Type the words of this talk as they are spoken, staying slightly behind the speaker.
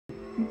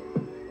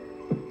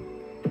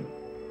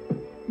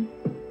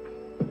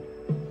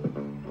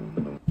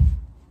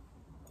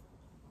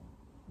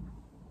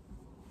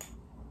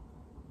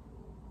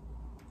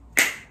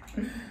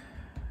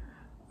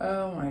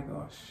Oh my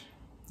gosh.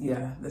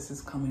 Yeah, this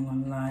is coming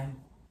online.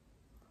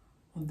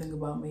 One thing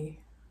about me,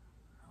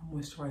 I'll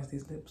moisturize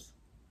these lips.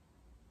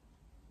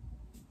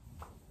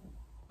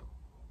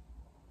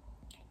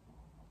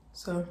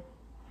 So,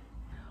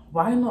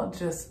 why not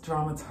just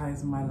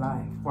dramatize my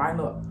life? Why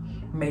not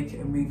make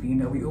it a movie? You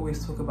know, we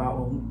always talk about,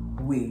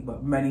 well,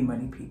 but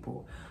many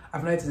people.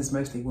 I've noticed it's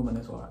mostly women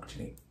as well,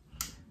 actually,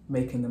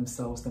 making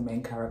themselves the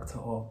main character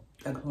or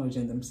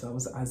acknowledging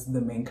themselves as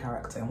the main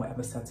character in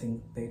whatever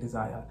setting they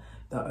desire.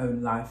 Their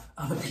own life,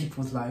 other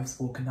people's lives,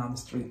 walking down the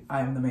street. I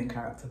am the main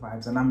character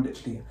vibes, and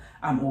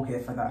I'm all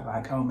here for that.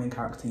 Like, I'm main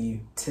character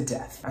you to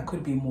death. I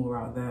could be more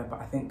out there, but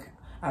I think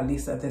at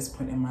least at this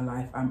point in my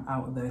life, I'm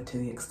out there to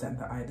the extent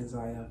that I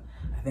desire.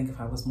 I think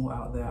if I was more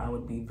out there, I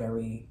would be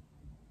very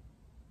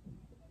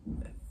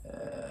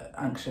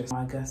anxious.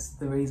 I guess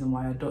the reason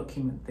why I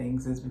document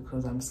things is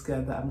because I'm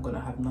scared that I'm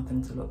gonna have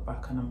nothing to look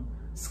back, and I'm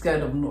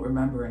scared of not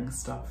remembering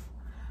stuff.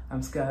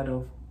 I'm scared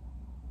of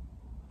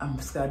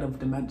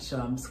dementia,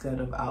 I'm scared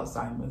of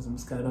Alzheimer's, I'm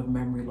scared of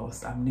memory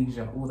loss,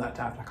 amnesia, all that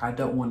jazz. Like, I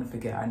don't want to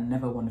forget, I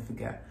never want to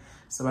forget.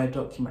 So I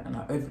document and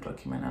I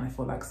over-document, and I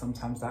feel like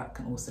sometimes that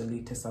can also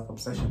lead to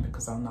self-obsession,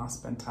 because I'll now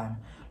spend time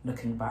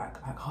looking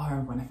back, like, oh, I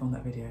remember when I filmed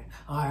that video,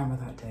 oh, I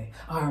remember that day,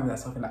 oh, I remember that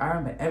something, like, I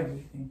remember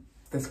everything.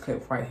 This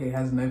clip right here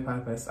has no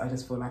purpose. I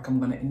just feel like I'm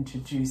gonna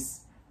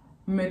introduce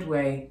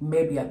midway,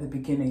 maybe at the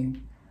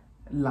beginning,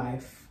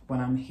 life, when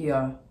I'm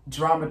here,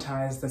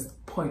 dramatize this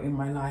point in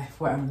my life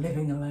where I'm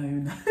living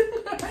alone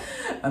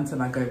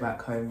until I go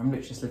back home. I'm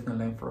literally just living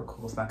alone for a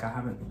course. Like, I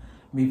haven't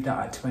moved out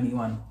at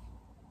 21.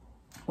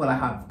 Well, I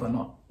have, but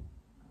not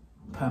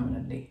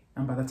permanently.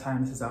 And by the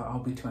time this is out,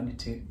 I'll be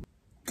 22.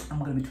 I'm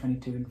gonna be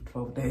 22 in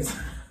 12 days.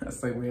 That's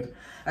so weird.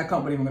 I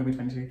can't believe I'm gonna be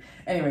 22.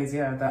 Anyways,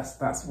 yeah,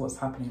 that's what's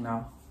happening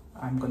now.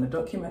 I'm gonna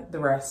document the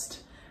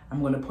rest.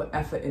 I'm gonna put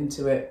effort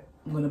into it.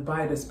 I'm gonna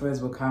buy a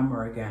disposable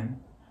camera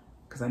again,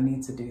 because I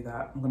need to do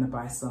that. I'm gonna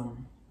buy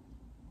some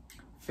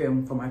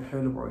film for my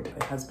Polaroid.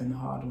 It has been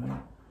hard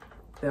when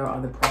there are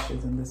other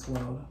pressures in this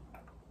world.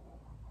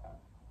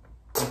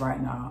 But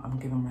right now, I'm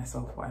giving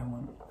myself what I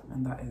want,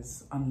 and that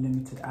is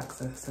unlimited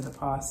access to the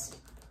past.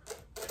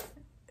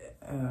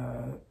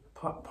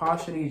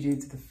 Partially due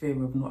to the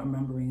fear of not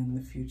remembering in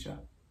the future.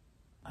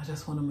 I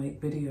just wanna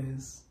make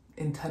videos,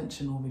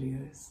 intentional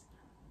videos,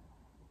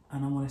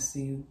 and I wanna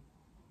see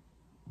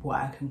what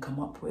I can come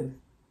up with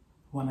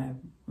when I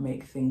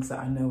make things that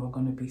I know are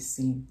going to be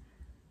seen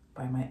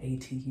by my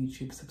 80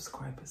 YouTube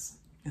subscribers.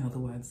 In other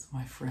words,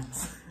 my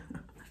friends.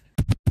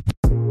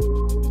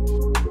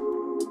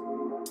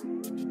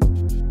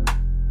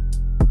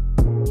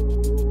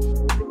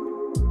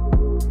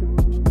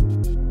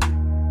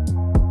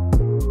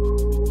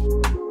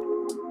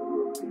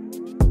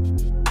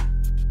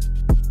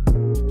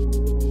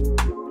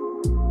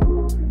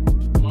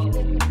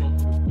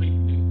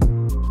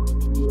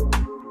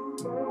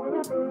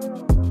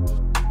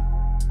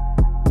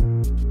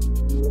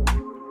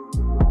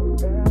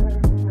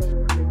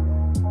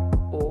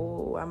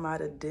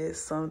 Did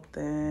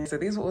something. So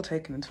these were all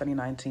taken in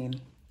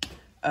 2019,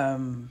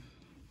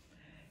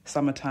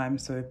 summertime,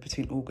 so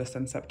between August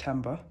and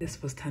September.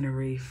 This was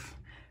Tenerife,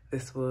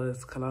 this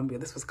was Colombia,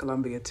 this was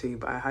Colombia too,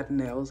 but I had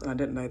nails and I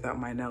didn't know that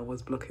my nail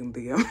was blocking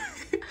the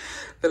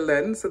the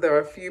lens. So there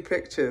are a few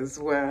pictures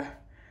where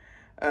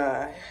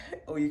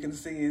all you can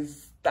see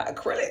is that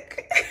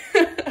acrylic.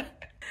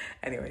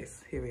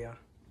 Anyways, here we are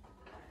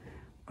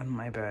on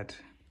my bed.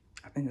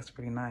 I think it's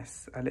really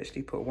nice. I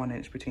literally put 1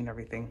 inch between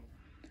everything.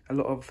 A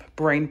lot of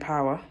brain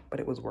power, but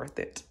it was worth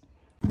it.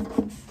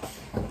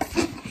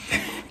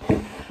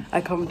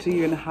 I come to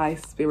you in high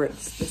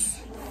spirits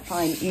this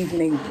fine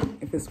evening,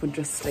 if this would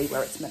just stay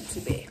where it's meant to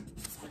be.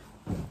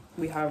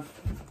 We have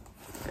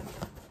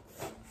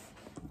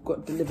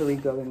got delivery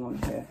going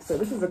on here. So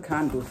this is a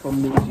candle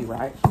from Nosy,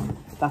 right?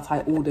 That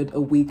I ordered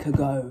a week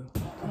ago.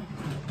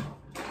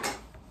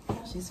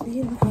 She's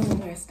feeling kind of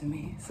nice to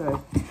me.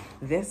 So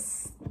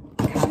this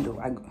candle,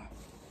 I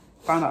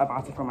found out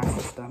about it from my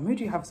sister.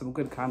 Moody have some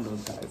good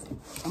candles, guys.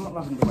 I'm not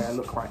loving the way I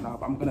look right now,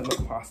 but I'm gonna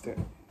look past it.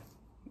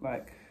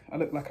 Like, I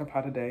look like I've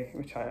had a day,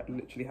 which I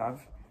literally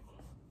have.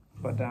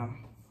 But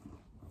damn,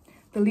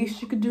 the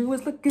least you could do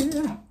is look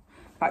good.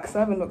 Like,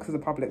 serving looks is a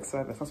public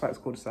service. That's why it's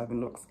called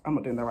serving looks. I'm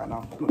not doing that right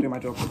now. I'm not doing my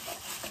job.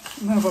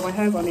 No, but my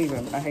hair's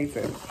uneven. I hate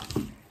it.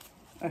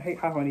 I hate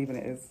how uneven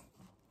it is.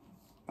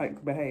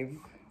 Like, behave.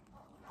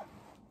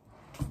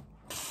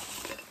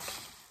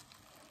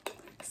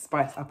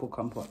 Spiced apple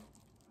compote.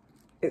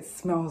 It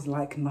smells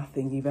like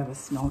nothing you've ever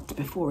smelled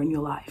before in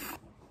your life.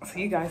 So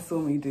you guys saw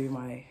me do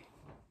my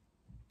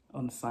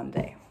on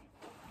Sunday.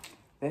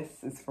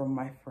 This is from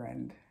my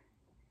friend.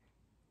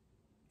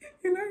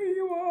 You know who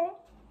you are.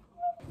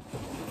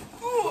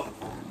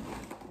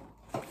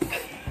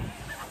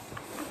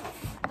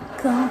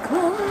 Come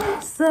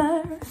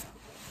closer.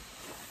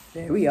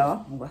 There we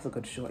are. Oh, that's a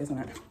good shot, isn't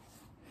it?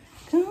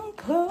 Come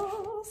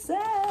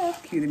closer.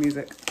 Cue the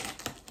music.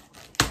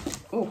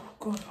 Oh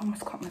God, I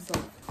almost cut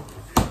myself.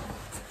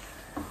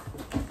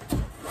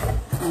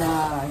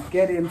 Nah,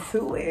 get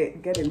into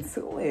it. Get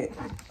into it.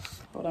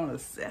 Hold on a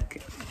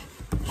second.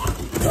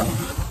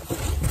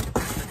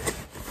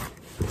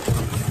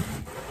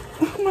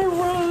 Oh, my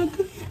rug.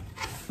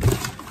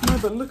 No,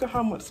 but look at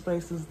how much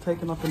space is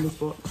taken up in this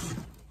box.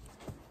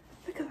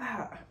 Look at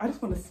that. I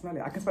just want to smell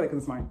it. I can smell it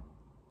because it's mine.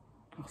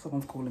 Oh,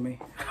 someone's calling me.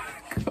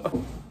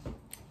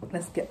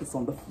 Let's get this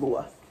on the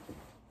floor.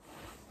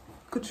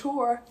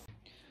 Couture.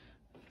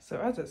 So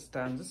as it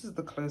stands, this is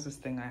the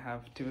closest thing I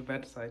have to a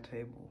bedside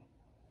table.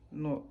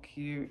 Not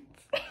cute.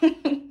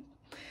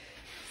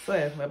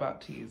 So we're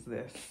about to use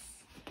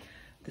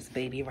this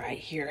baby right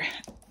here.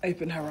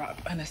 Open her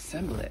up and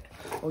assemble it.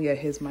 Oh yeah,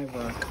 here's my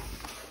rug.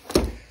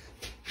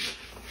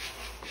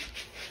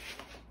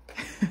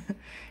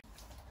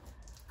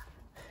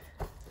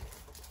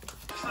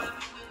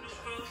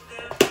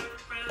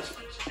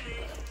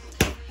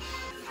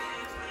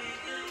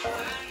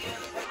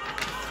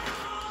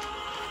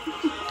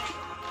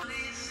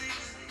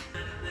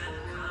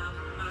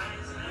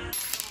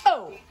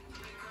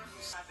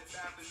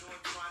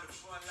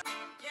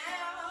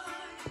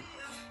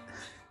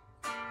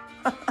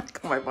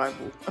 My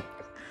Bible.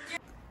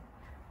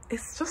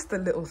 It's just the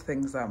little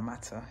things that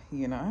matter,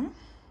 you know?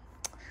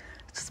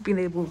 Just being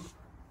able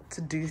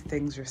to do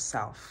things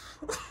yourself.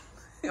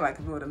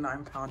 Like build a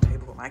 £9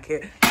 table like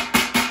it.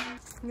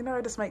 You know,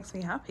 it just makes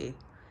me happy.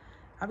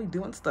 I be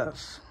doing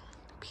stuff,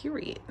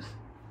 period.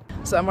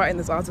 So I'm writing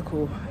this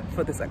article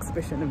for this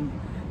exhibition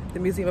in the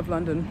Museum of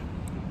London,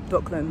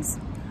 Docklands,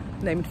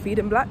 named Feed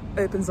in Black.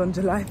 Opens on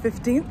July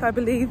 15th, I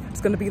believe.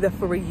 It's gonna be there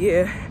for a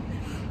year.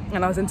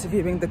 And I was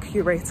interviewing the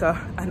curator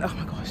and oh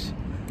my gosh,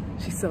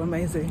 she's so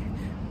amazing.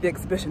 The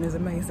exhibition is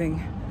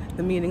amazing.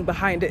 The meaning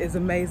behind it is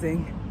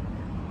amazing.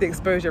 The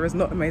exposure is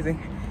not amazing.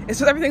 It's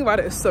just everything about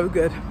it is so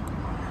good.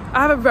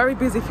 I have a very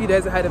busy few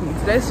days ahead of me.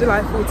 Today's July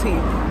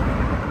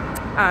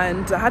 14th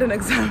and I had an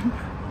exam.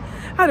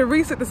 I had a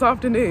resit this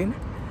afternoon.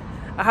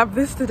 I have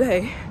this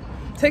today,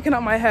 taking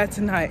out my hair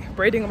tonight,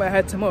 braiding my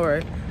hair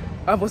tomorrow.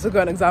 I've also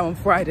got an exam on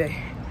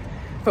Friday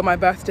for my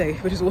birthday,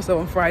 which is also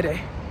on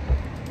Friday.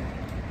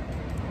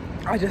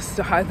 There's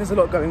a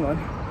lot going on.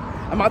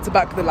 I'm out to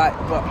back the light,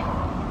 but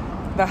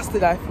that's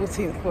July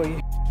 14th for you.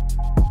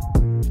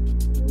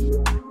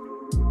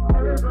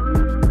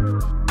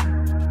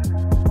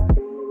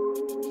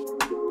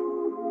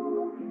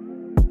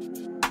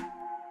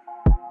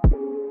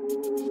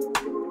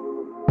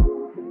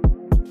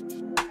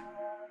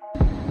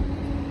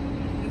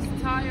 It's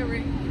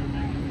tiring.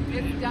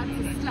 It's got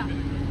to slap.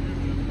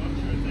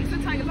 Is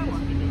it tiger that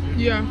one?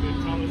 Yeah.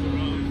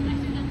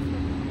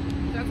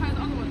 Did I tie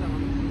the other one that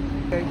one?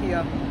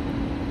 Here.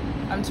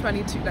 I'm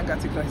 22. Don't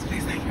get too close,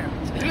 please. Thank you.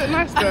 You look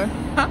nice though.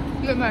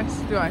 You look nice.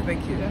 Do I?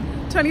 Thank you. Yeah.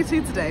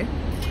 22 today.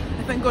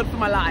 I thank God for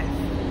my life.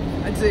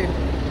 I do.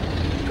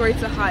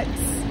 Greater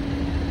heights,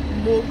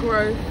 more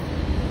growth,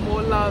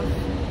 more love,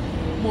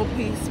 more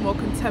peace, more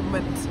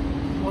contentment,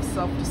 more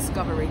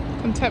self-discovery.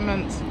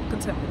 Contentment.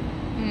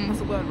 Contentment.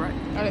 That's a word, right?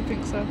 I don't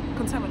think so.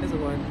 Contentment is a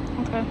word.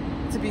 Okay.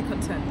 To be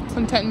content.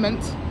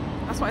 Contentment.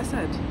 That's what I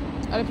said.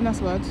 I don't think that's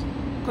a word.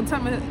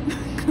 Contentment.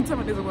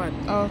 Contentment is a word.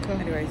 Oh, okay.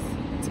 Anyways,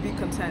 to be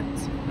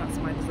content. That's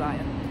my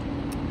desire.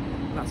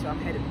 That's where I'm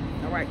headed.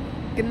 All right.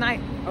 Good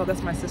night. Oh,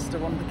 that's my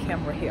sister on the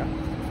camera here.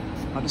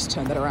 I'll just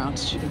turn that around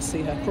so you can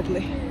see her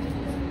properly.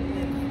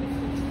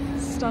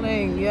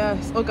 Stunning.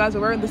 Yes. Oh, guys,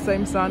 we're wearing the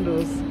same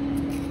sandals.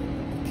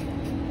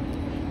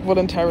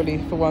 Voluntarily,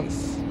 for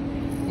once.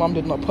 Mum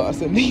did not put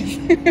us in these.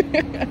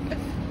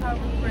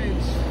 Harbour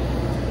Bridge.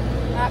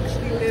 I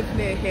actually live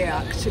near here,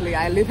 actually.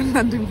 I live in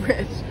London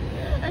Bridge.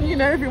 And you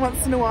know, every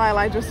once in a while,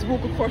 I just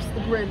walk across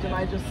the bridge and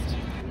I just...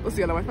 What's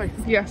the yellow on my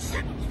face? Yes.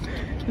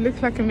 You look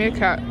like a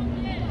meerkat.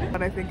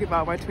 When I think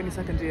about my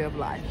 22nd year of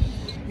life,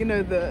 you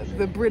know,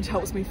 the bridge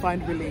helps me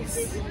find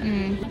release.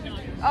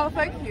 Oh,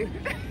 thank you.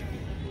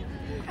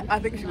 I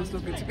think she was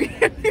talking to me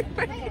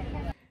anyway.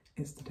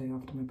 It's the day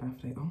after my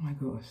birthday. Oh my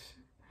gosh.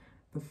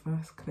 The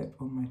first clip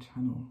on my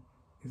channel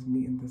is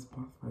me in this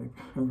bathrobe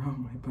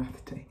around my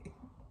birthday.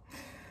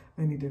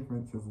 Only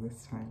difference is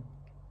this time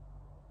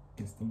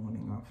it's the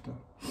morning after.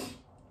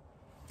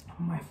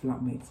 My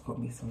flatmates got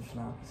me some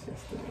flowers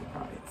yesterday,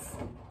 guys.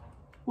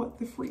 What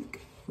the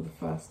freak? For the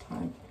first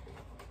time.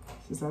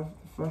 This is the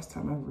first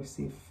time I've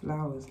received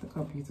flowers. Look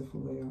how beautiful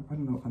they are. I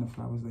don't know what kind of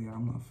flowers they are.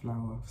 I'm not a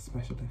flower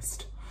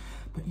specialist.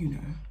 But you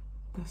know,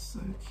 they're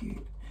so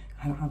cute.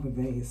 I don't have a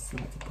vase, so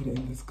I had to put it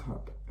in this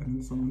cup. And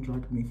then someone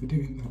dragged me for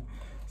doing that.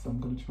 So I'm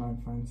going to try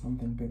and find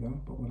something bigger.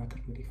 But what I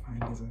could really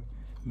find is a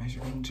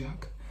measuring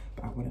jug.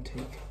 But I want to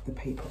take the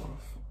paper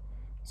off.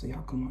 So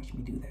y'all can watch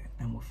me do that.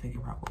 And we'll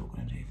figure out what we're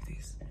going to do with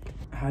these.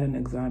 I had an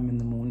exam in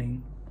the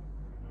morning.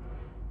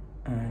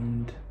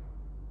 And...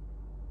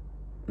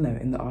 no,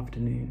 in the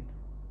afternoon.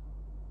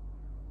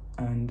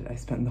 And I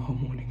spent the whole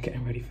morning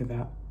getting ready for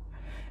that.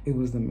 It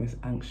was the most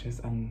anxious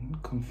and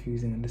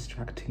confusing and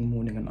distracting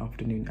morning and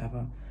afternoon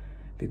ever,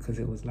 because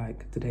it was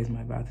like, today's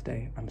my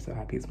birthday. I'm so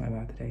happy it's my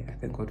birthday. I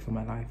thank God for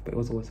my life. But it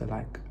was also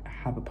like, I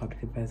have a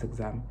public affairs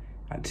exam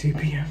at 2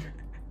 p.m.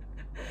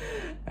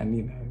 And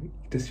you know,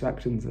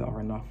 distractions are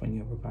enough when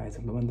you're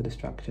revising, but when the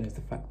distraction is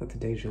the fact that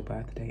today's your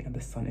birthday and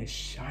the sun is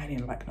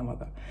shining like no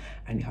other,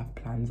 and you have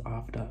plans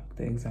after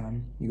the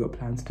exam, you got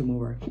plans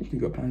tomorrow, you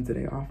got plans the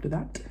day after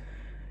that,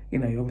 you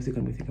know, you're obviously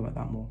going to be thinking about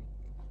that more.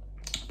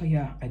 But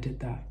yeah, I did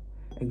that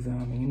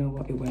exam, and you know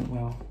what, it went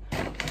well.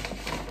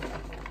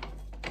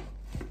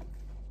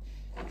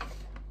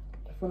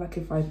 I feel like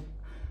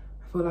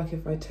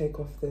if I take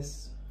off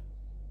this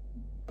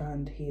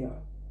band here,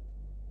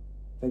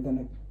 they're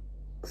gonna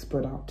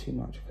spread out too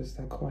much because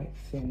they're quite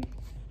thin.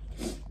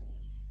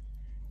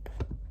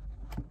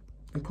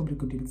 They probably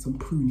could do some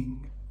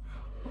pruning.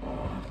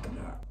 Oh, look at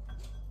that.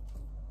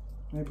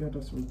 Maybe I'll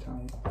just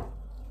retie it.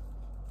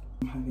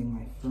 I'm having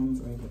my friends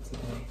over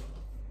today.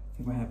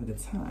 If I have the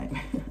time.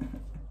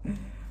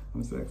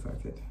 I'm so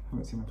excited. I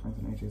haven't seen my friends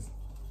in ages.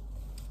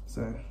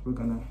 So we're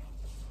gonna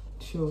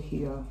chill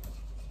here,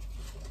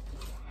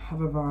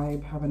 have a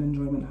vibe, have an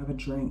enjoyment, have a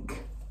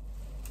drink.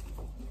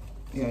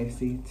 Yeah, you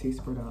see, too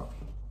spread out.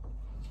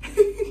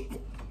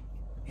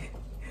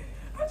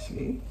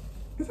 Actually,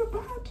 is it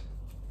bad?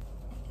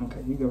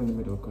 Okay, you go in the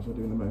middle because you're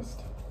doing the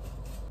most.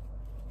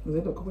 Does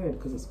it look weird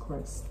because it's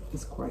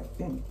quite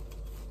thin?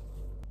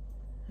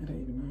 I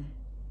don't even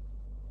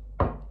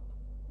know.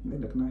 They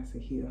look nicer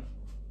here.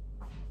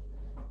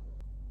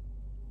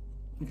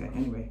 Okay,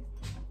 anyway,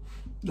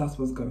 that's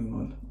what's going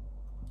on.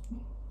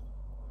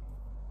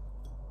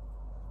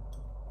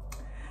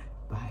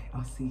 Bye,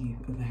 I'll see you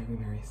very,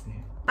 very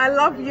soon. I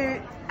love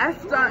you,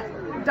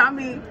 Esther,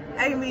 Dummy,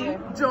 Amy,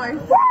 Joy,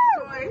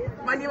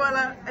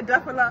 Manuela,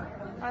 Adefola,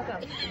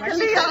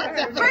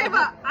 Kalia,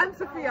 Favour, and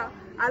Sophia.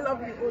 I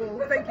love you all.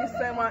 Thank you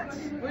so much.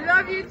 We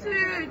love you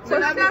too. We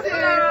love you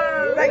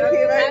too. Thank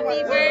you very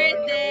much.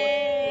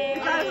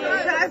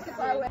 Happy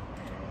birthday.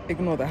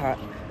 Ignore the hat.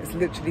 It's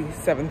literally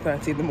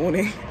 7:30 in the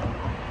morning.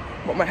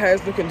 But my hair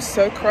is looking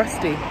so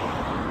crusty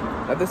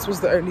that this was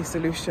the only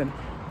solution.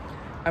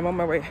 I'm on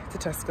my way to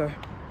Tesco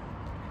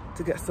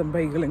to get some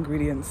bagel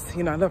ingredients.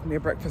 You know, I love me a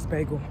breakfast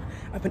bagel.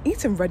 I've been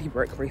eating Ready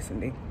Break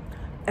recently,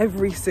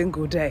 every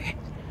single day,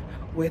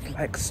 with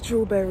like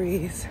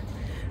strawberries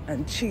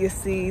and chia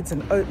seeds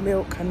and oat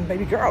milk, and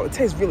baby girl, it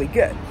tastes really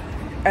good.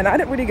 And I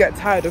didn't really get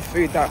tired of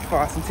food that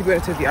fast, and to be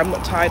honest with you, I'm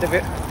not tired of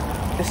it.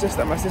 It's just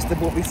that my sister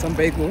bought me some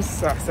bagels,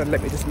 so I said,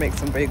 let me just make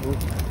some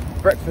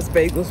breakfast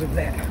bagels with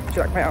that. Do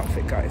you like my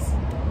outfit, guys?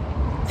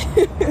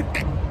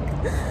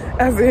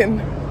 As in,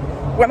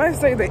 when I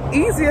say the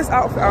easiest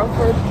outfit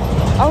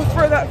I'll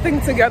throw that thing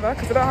together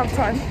because I don't have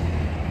time.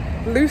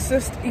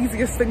 Loosest,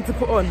 easiest thing to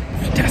put on.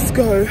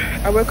 Tesco.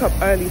 I woke up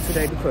early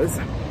today because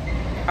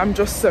I'm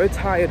just so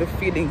tired of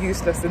feeling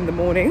useless in the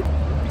morning.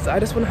 So I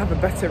just want to have a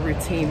better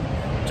routine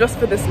just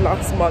for this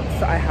last month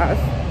that I have.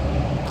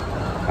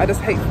 I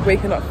just hate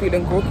waking up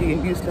feeling groggy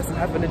and useless and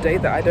having a day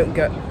that I don't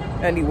get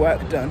any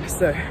work done.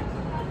 So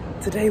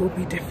today will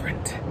be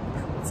different.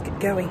 Let's get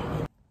going.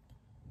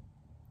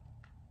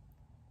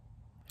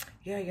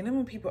 Yeah, you know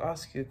when people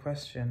ask you a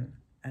question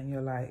and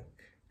you're like,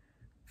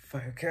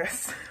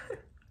 focus,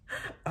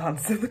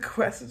 answer the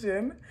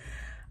question.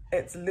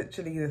 It's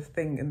literally the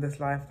thing in this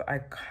life that I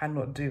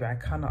cannot do. I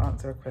cannot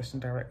answer a question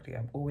directly.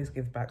 I always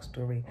give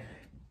backstory.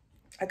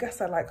 I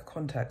guess I like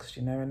context,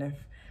 you know, and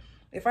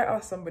if I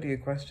ask somebody a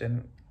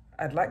question,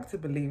 I'd like to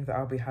believe that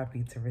I'll be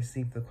happy to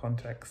receive the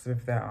context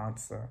of their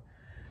answer.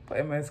 But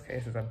in most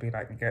cases, I'd be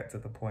like, get to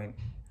the point.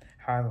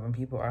 However, when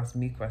people ask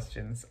me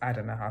questions, I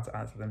don't know how to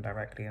answer them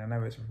directly, and I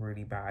know it's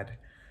really bad.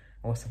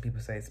 Or some people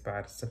say it's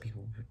bad, some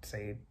people would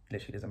say it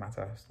literally doesn't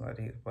matter. It's not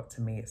deep. But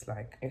to me, it's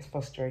like, it's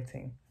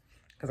frustrating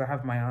because I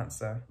have my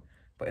answer,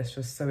 but it's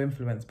just so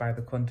influenced by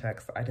the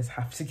context that I just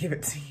have to give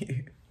it to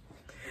you.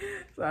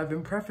 So I've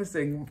been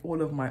prefacing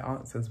all of my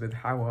answers with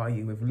how are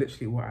you, with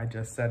literally what I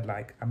just said.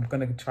 Like, I'm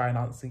gonna try and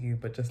answer you,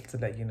 but just to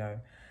let you know,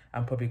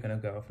 I'm probably gonna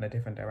go off in a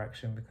different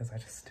direction because I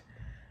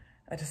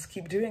just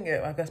keep doing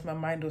it. I guess my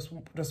mind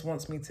just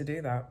wants me to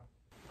do that.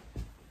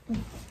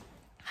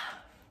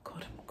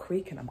 God, I'm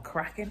creaking, I'm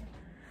cracking.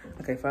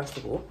 Okay, first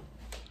of all,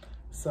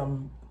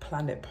 some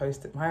Planet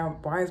Post-it.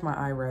 Why is my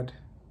eye red?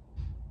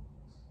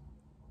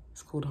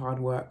 It's called hard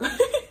work.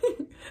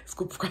 It's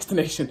called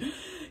procrastination.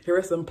 Here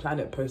are some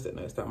Planet Post-it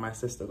notes that my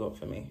sister got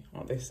for me.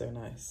 Aren't they so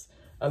nice?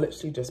 I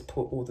literally just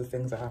put all the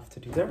things I have to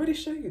do. Did I already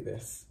show you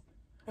this?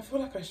 I feel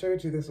like I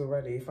showed you this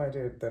already. If I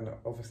did, then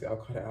obviously I'll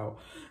cut it out.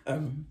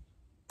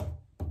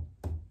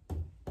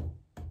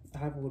 I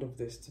have all of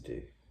this to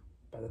do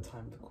by the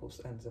time the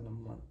course ends in a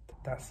month.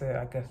 That's it,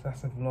 I guess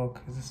that's a vlog.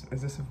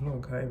 Is this a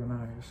vlog? I don't even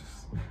know.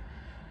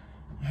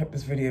 I hope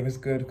this video is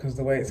good because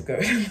the way it's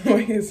going, the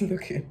way it's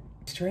looking.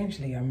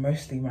 Strangely, I'm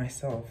mostly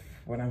myself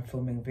when I'm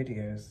filming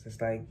videos.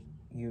 It's like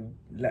you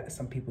let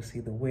some people see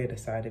the weirder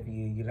side of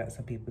you. You let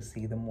some people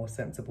see the more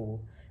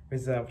sensible,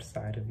 reserved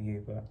side of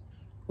you. But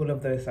all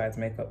of those sides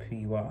make up who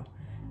you are.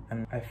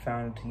 And I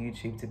found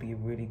YouTube to be a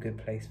really good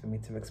place for me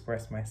to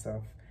express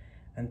myself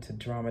and to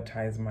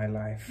dramatize my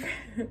life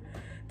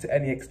to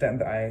any extent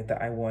that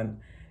I want,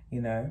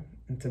 you know,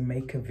 and to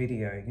make a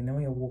video. You know,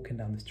 when you're walking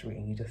down the street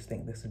and you just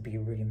think this would be a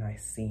really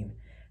nice scene,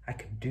 I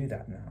can do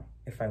that now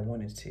if I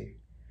wanted to.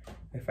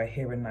 if I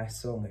hear a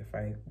nice song, if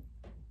I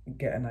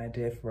get an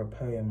idea for a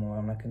poem, or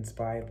I'm like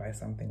inspired by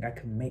something, I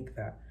can make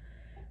that,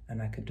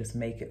 and I could just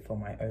make it for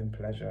my own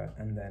pleasure.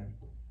 And then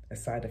a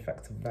side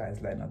effect of that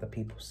is letting other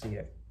people see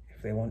it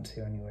if they want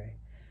to anyway.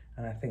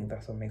 And I think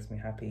that's what makes me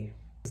happy.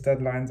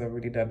 Deadlines are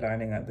really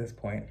deadlining at this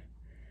point,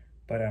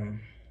 but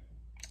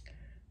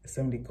it's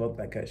only God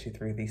that gets you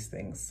through these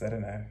things. I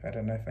don't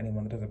know if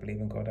anyone that doesn't believe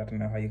in God, I don't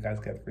know how you guys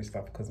get through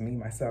stuff, because me,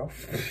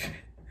 myself,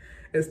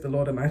 it's the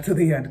Lord and I to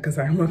the end, because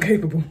I am not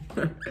capable.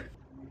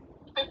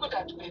 People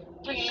that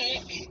will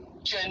really be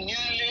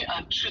genuinely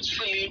and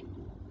truthfully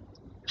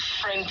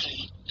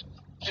friendly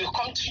will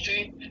come to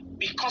you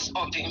because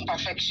of the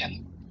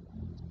imperfection,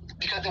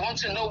 because they want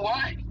to know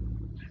why,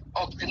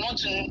 or they want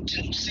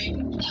to see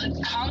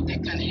how they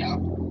can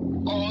help,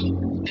 or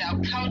they are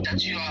proud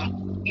that you are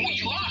who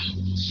you are,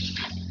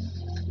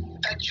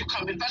 that you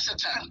can be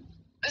versatile.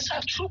 These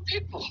are true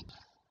people.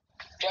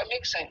 Do that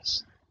make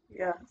sense?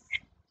 Yes.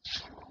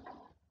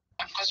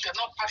 Because you're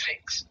not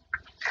perfect.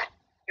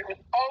 You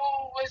will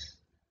always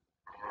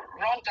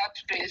run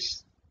that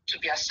race to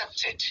be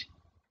accepted.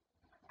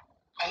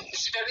 And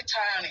it's very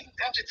tiring.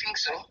 Don't you think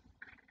so?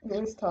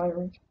 It is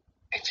tiring.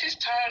 It is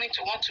tiring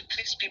to want to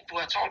please people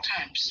at all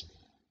times.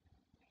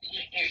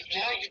 You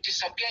know, you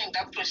disappear in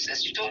that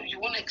process. You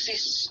won't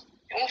exist.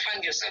 You won't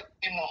find yourself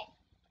anymore.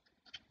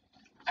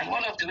 And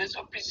one of the ways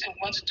of pleasing,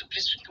 wanting to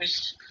please people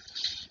is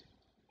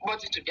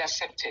wanting to be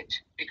accepted,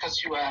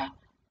 because you are.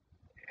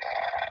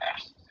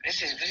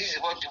 This is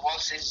what the world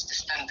says is the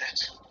standard.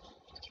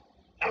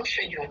 I'm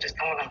sure you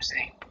understand what I'm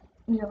saying.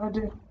 Yeah, I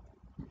do.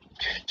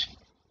 Good.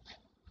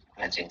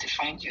 Let it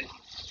define you.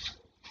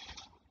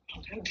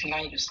 Don't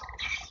deny yourself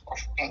of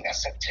being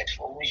accepted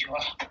for who you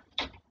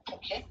are.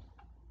 Okay?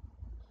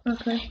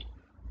 Okay.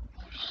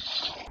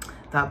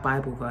 That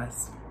Bible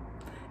verse,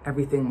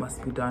 everything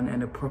must be done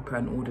in a proper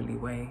and orderly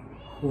way,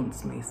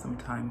 haunts me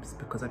sometimes,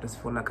 because I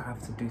just feel like I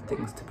have to do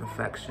things to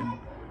perfection.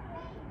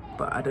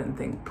 But I don't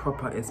think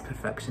proper is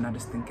perfection, I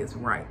just think it's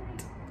right.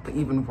 But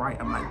even right,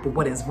 I'm like, but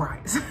what is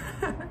right?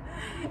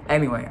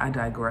 Anyway, I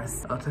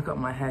digress. I took up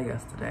my hair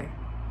yesterday,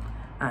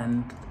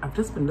 and I've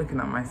just been looking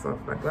at myself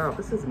like, wow,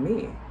 this is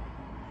me.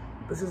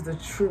 This is the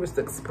truest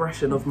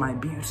expression of my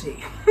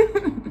beauty.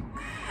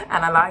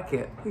 And I like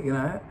it, you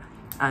know?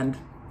 And,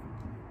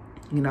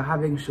 you know,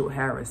 having short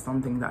hair is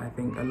something that I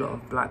think a lot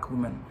of black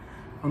women,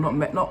 or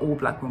not all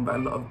black women, but a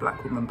lot of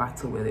black women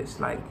battle with. It's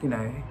like, you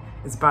know,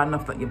 it's bad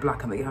enough that you're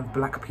black and that you have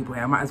black people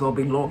hair, might as well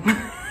be long.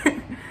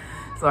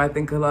 So I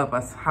think a lot of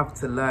us have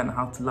to learn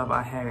how to love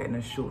our hair in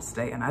a short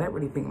state. And I don't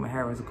really think my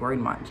hair has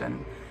grown much.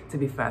 And to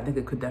be fair, I think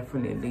it could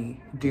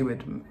definitely do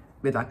it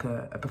with like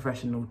a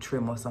professional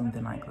trim or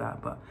something like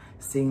that. But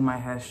seeing my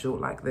hair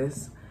short like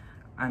this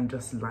and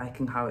just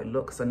liking how it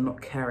looks and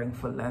not caring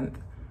for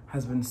length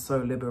has been so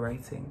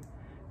liberating,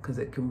 because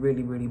it can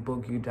really, really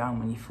bog you down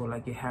when you feel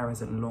like your hair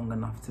isn't long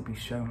enough to be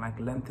shown. Like,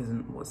 length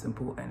isn't what's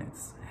important,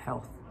 it's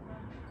health.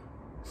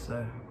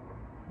 So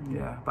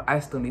yeah, but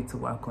I still need to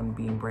work on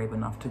being brave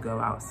enough to go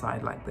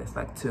outside like this,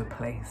 like to a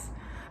place.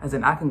 As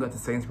in, I can go to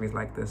Sainsbury's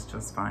like this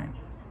just fine,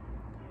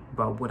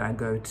 but would I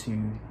go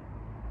to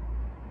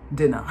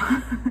dinner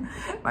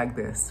like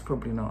this?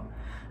 Probably not.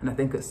 And I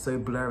think it's so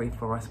blurry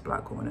for us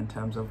black women in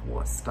terms of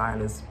what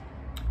style is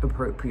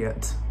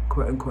appropriate,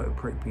 quote unquote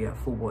appropriate,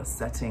 for what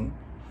setting,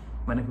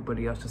 when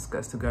everybody else just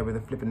gets to go with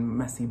a flipping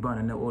messy bun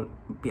and it'll all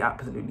be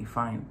absolutely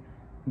fine.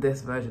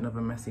 This version of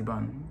a messy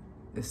bun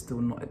is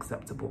still not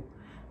acceptable.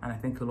 And I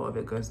think a lot of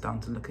it goes down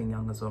to looking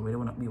young as well. We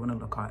want to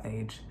look our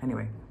age.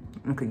 Anyway,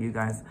 look at you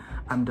guys.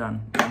 I'm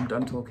done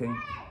talking.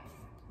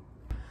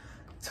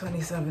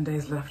 27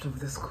 days left of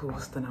this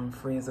course, then I'm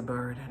free as a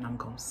bird and I'm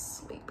gonna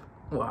sleep.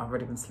 Well, I've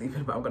already been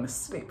sleeping, but I'm gonna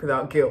sleep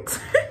without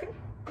guilt.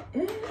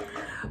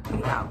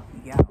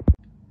 Yeah.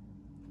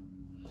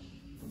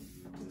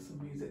 There's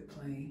some music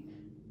playing.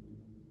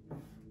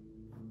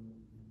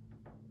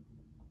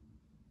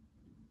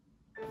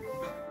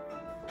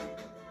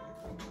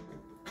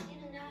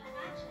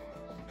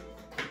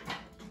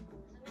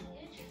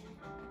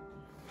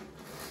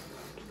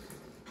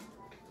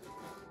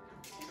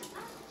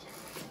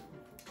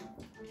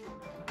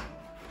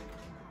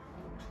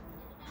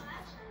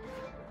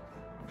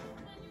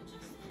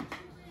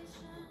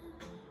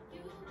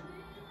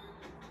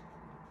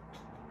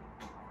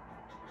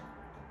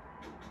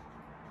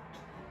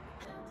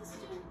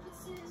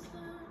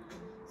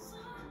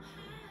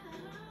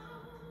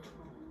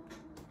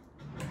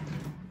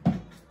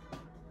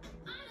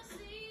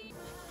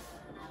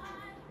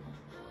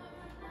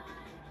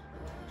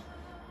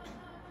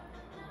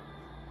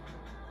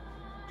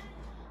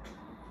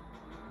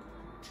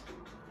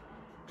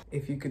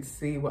 If you could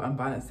see what I'm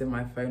balancing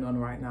my phone on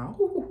right now,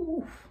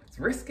 ooh, it's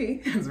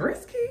risky, it's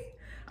risky.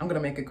 I'm gonna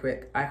make it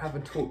quick. I have a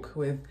talk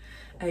with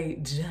a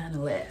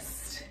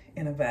journalist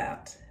in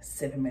about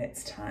 7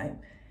 minutes time.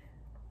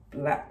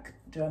 Black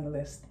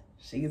journalist.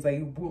 She is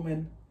a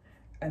woman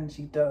and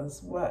she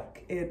does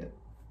work in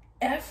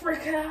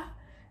Africa,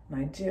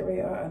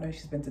 Nigeria. I know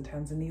she's been to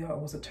Tanzania, or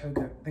was it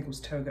Togo? I think it was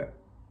Togo.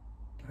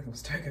 I think it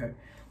was Togo,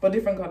 but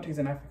different countries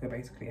in Africa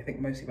basically. I think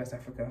mostly West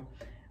Africa.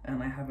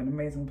 And I have an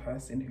amazing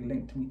person who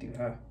linked me to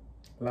her.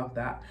 Love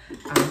that.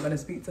 And I'm gonna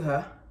speak to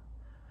her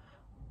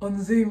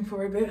on Zoom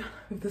for a bit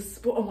with the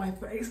spot on my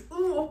face.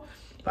 Ooh.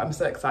 But I'm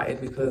so excited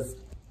because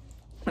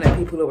I know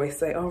people always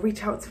say, oh,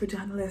 reach out to a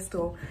journalist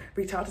or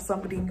reach out to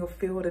somebody in your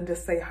field and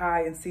just say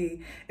hi and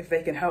see if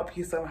they can help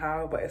you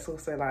somehow. But it's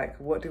also like,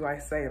 what do I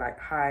say? Like,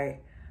 hi,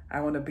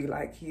 I want to be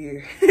like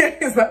you.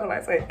 Is that what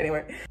I say?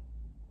 Anyway,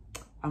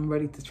 I'm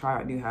ready to try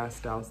out new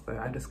hairstyles though.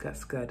 I just get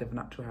scared of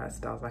natural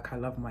hairstyles. Like, I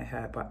love my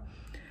hair, but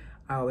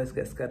I always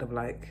get scared of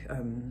like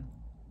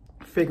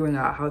figuring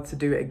out how to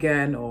do it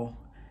again, or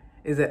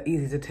is it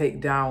easy to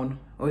take down,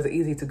 or is it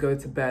easy to go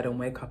to bed and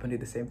wake up and do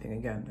the same thing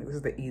again? This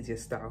is the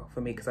easiest style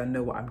for me because I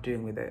know what I'm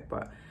doing with it,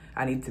 but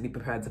I need to be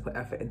prepared to put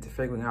effort into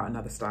figuring out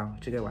another style.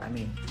 Do you get what I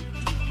mean?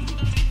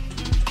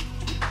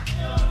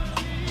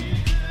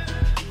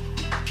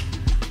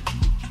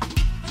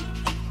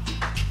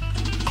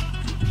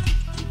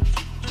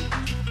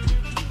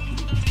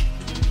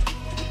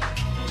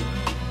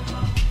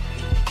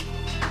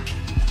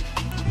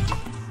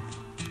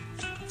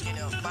 You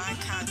know, my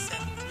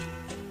concept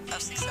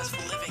of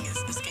successful living is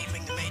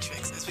escaping the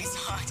matrix, as we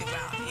talked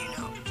about.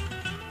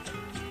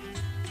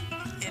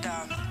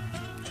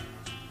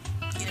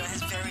 It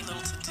has very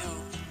little to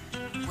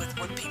do with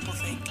what people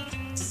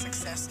think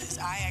success is.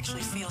 I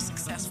actually feel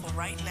successful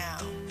right now.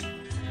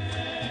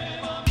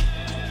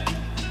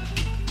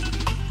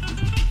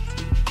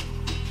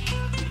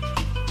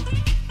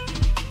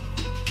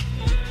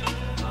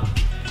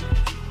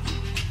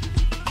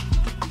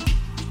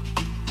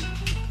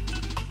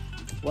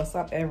 What's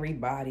up,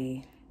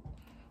 everybody?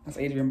 That's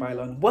Adrian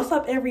Bylon. What's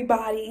up,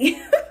 everybody?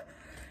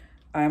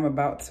 I am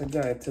about to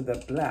go to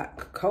the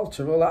Black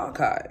Cultural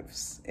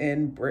Archives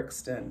in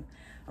Brixton.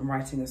 I'm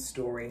writing a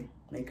story,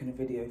 making a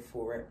video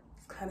for it.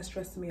 It's kind of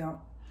stressing me out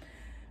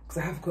because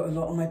I have got a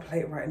lot on my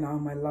plate right now.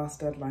 My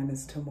last deadline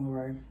is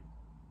tomorrow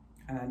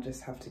and I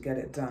just have to get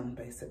it done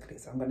basically.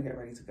 So I'm gonna get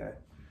ready to go.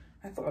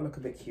 I thought I'd look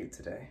a bit cute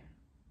today.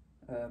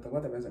 The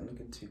weather isn't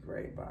looking too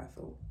great, but I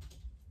thought,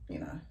 you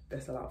know,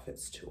 there's still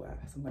outfits to wear.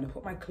 So I'm gonna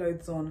put my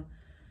clothes on,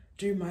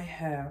 do my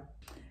hair,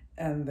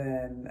 and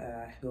then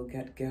we'll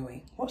get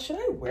going. What should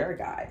I wear,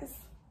 guys?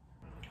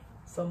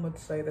 Some would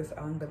say this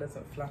angle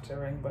isn't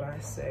flattering, but I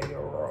say you're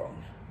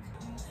wrong.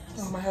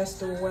 Oh, my hair's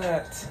still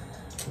wet.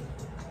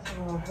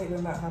 Oh, I hate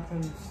when that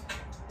happens.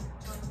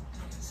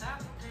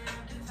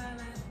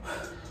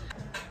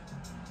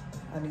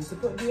 I need to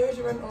put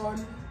deodorant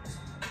on.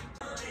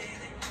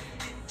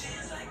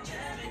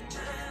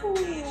 Ooh.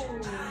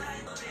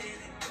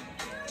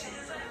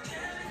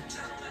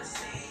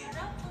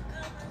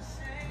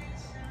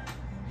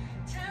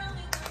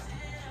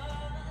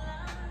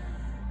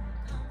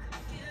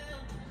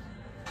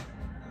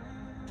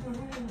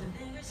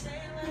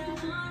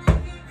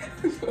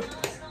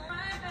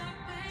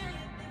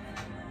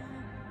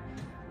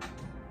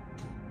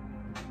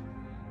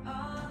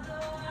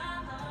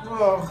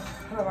 Oh,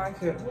 I don't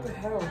like it. What the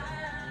hell?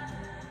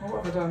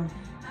 What have I done?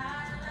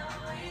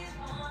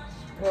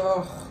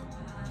 Oh,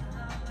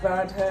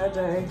 bad hair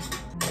day.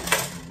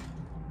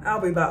 I'll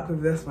be back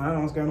with this one. I don't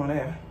know what's going on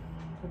here.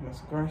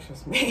 Goodness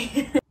gracious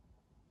me.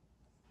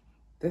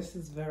 This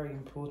is very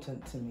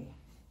important to me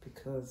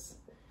because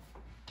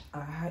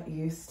I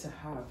used to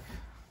have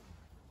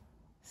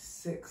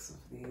 6 of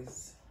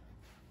these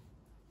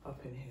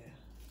up in here.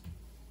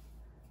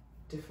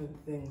 Different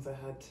things I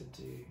had to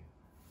do,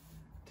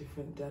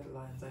 different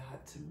deadlines I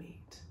had to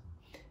meet,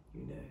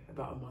 you know,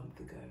 about a month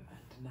ago,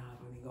 and now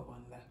I've only got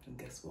one left, and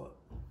guess what?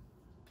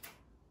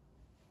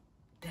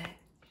 That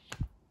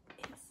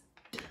is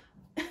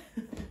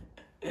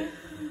done.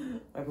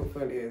 My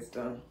portfolio is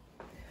done.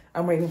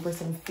 I'm waiting for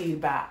some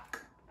feedback.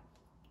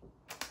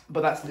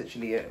 But that's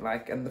literally it,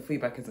 like, and the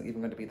feedback isn't even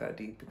going to be that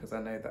deep because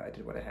I know that I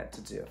did what I had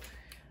to do.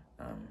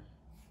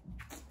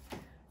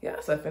 Yeah,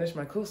 so I finished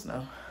my course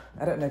now.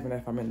 I don't even know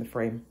if I'm in the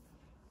frame.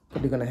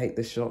 Probably going to hate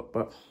this shot,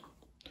 but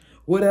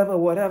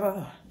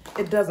whatever.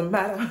 It doesn't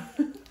matter.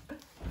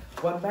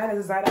 What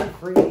matters is that I'm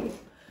free.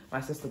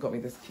 My sister got me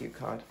this cute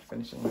card for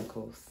finishing my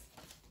course.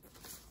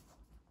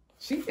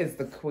 She is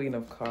the queen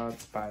of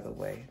cards, by the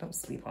way. Don't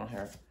sleep on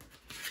her.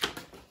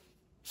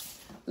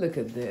 Look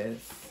at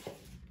this.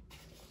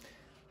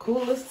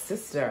 Coolest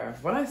sister.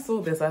 When I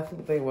saw this, I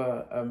thought they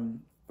were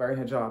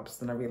wearing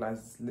hijabs, and I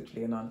realized it's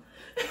literally a nun.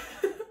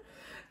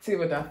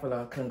 Tiva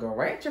Dafala,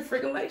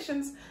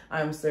 congratulations.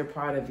 I am so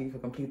proud of you for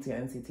completing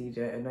your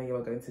NCTJ. I know you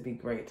are going to be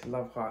great.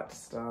 Love, heart,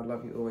 star.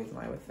 Love you always,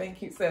 Maya.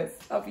 Thank you, sis.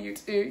 Love you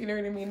too. You know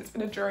what I mean? It's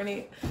been a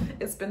journey.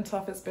 It's been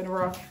tough. It's been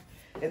rough.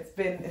 It's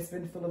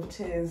been full of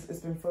tears.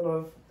 It's been full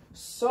of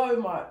so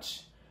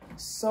much.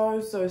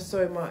 So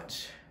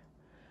much.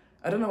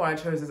 I don't know why I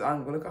chose this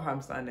angle. Look at how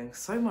I'm standing.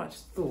 So much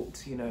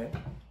thought, you know.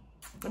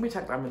 Let me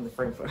check that I'm in the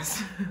frame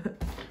first.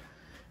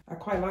 I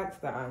quite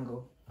liked that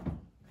angle.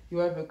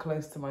 You're over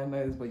close to my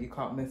nose, but you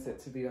can't miss it,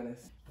 to be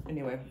honest.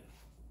 Anyway,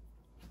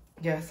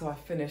 yeah, so I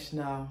finished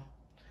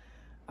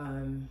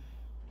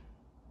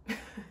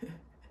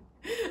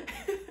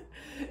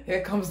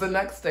Here comes the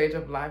next stage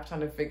of life,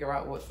 trying to figure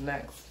out what's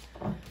next.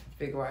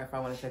 Figure out if I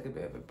want to take a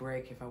bit of a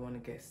break, if I want to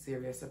get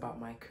serious about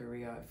my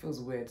career. It feels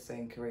weird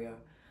saying career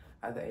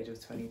at the age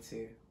of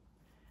 22.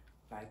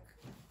 Like,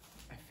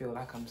 I feel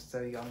like I'm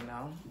so young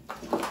now.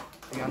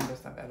 The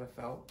youngest I've ever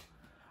felt,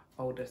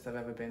 oldest I've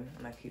ever been.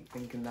 And I keep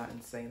thinking that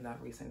and saying that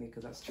recently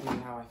because that's truly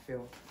how I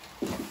feel.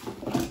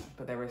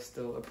 But there is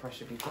still a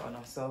pressure we put on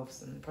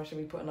ourselves and pressure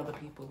we put on other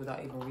people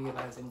without even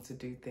realizing to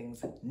do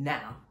things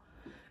now.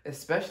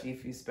 Especially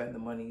if you spend the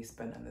money you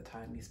spent and the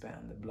time you spent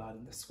and the blood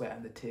and the sweat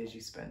and the tears you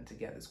spent to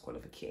get this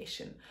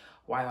qualification.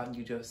 Why aren't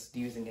you just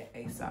using it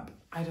ASAP?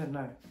 I don't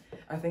know.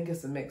 I think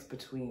it's a mix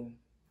between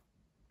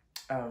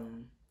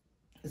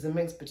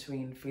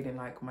feeling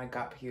like my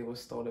gap year was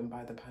stolen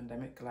by the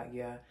pandemic. Like,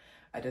 yeah,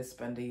 I did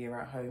spend a year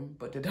at home,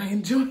 but did I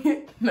enjoy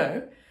it?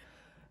 No.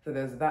 So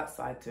there's that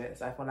side to it.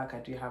 So I feel like I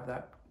do have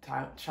that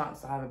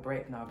chance to have a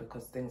break now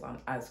because things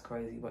aren't as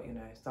crazy, but you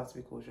know, start to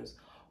be cautious.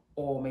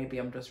 Or maybe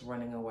I'm just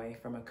running away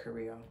from a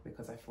career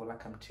because I feel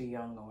like I'm too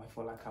young, or I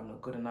feel like I'm not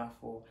good enough,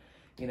 or,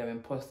 you know,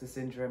 imposter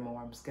syndrome,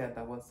 or I'm scared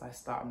that once I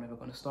start, I'm never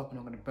going to stop and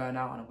I'm going to burn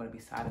out and I'm going to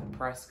be sad and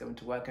depressed, going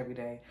to work every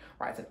day,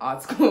 writing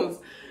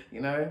articles,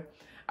 you know.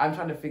 I'm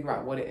trying to figure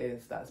out what it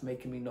is that's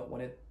making me not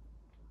want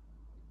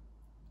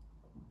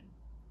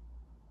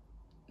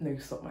to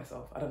stop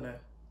myself. I don't know.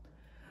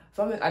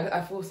 Something,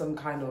 I feel some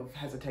kind of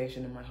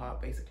hesitation in my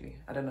heart, basically.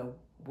 I don't know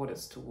what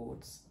it's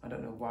towards. I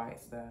don't know why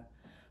it's there.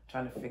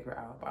 Trying to figure it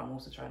out, but I'm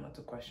also trying not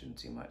to question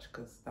too much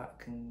because that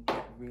can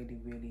get really,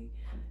 really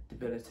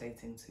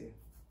debilitating too.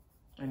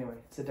 Anyway,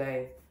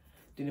 today,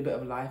 doing a bit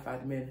of life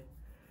admin.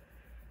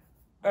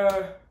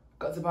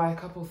 Got to buy a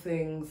couple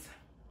things,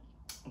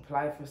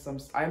 apply for some,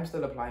 I'm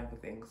still applying for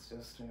things,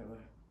 just, you know,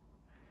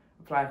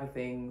 apply for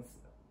things,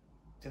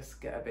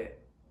 just get a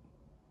bit,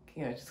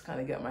 you know, just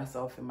kind of get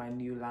myself in my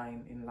new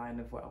line, in line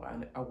of what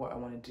I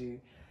want to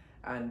do,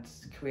 and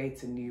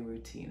create a new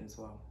routine as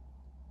well.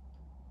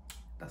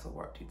 That's what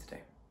we're up to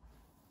today.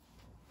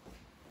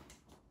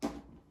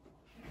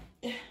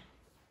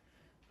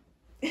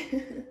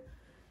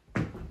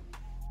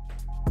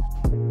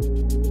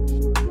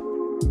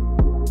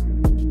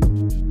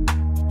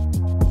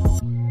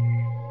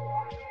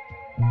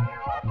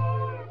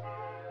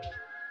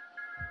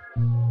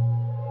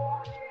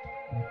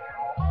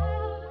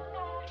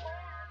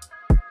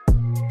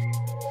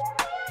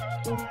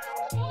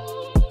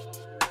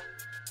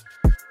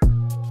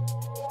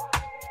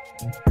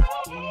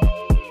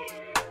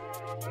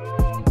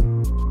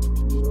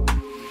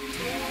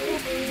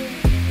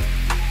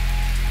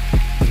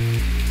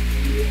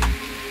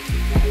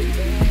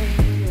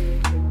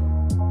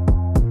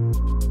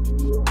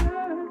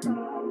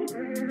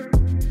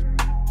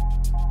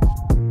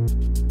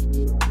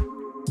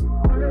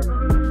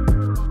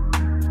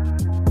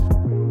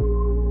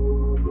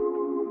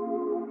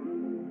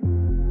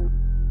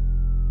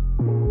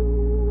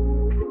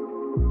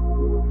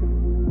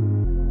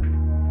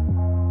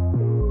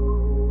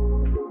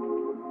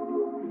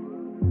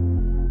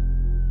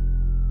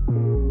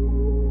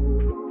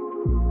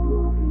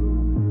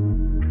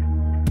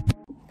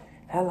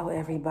 Hello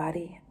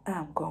everybody,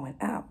 I'm going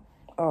out.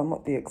 Oh,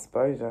 not the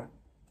exposure.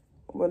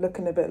 We're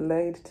looking a bit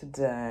laid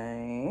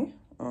today,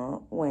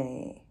 aren't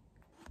we?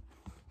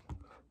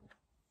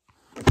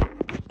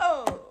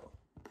 Oh,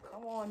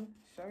 come on,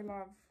 show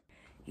love.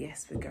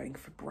 Yes, we're going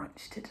for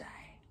brunch today.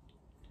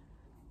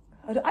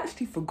 I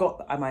actually forgot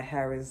that my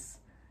hair is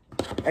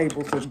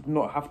able to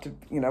not have to,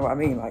 you know what I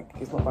mean? Like,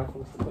 it's not by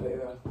force to put it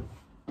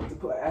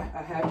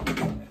a hair.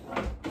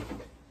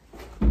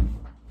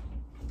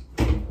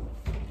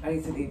 I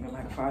need to leave in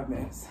like 5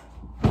 minutes.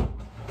 Then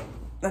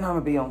I'm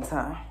gonna be on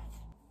time.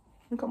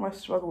 Look at my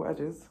struggle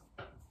edges.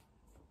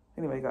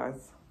 Anyway,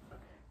 guys,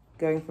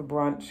 going for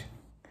brunch,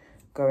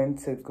 going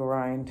to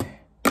grind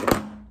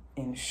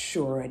in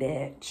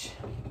Shoreditch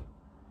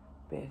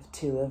with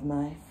 2 of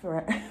my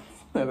friends.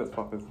 No, that's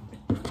poppers.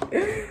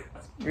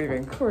 It's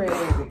moving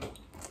crazy.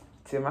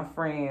 2 of my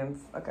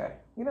friends. Okay,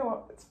 you know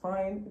what? It's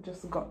fine. We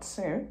just got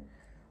 2. Look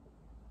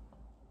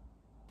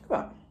at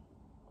that.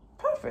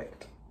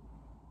 Perfect.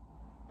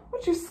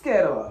 What you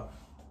scared of?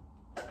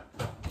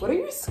 What are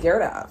you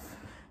scared of?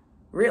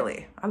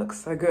 Really? I look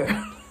so good.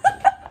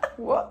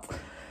 What?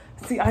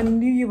 See, I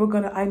knew you were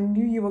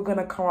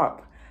gonna come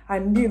up. I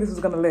knew this was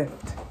gonna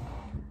lift.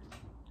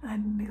 I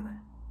knew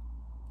it.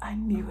 I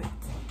knew it.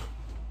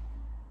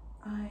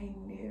 I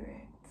knew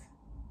it.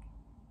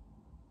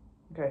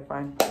 Okay,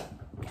 fine.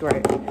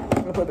 Great. I'm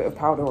gonna put a bit of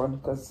powder on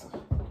because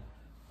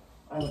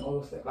I'm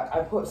oil slip. Like,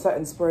 I put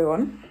setting spray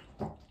on,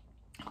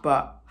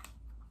 but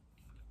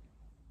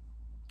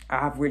I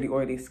have really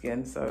oily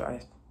skin, so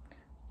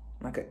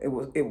it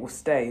will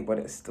stay, but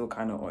it's still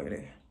kind of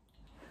oily.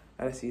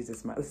 I just use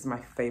this. This is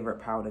my favorite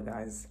powder,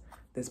 guys.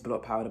 This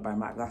blot powder by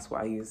MAC. That's what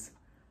I use,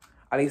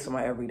 at least for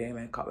my everyday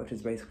makeup, which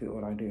is basically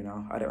all I do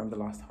now. I don't remember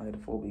the last time I did a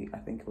full week. I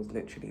think it was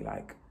literally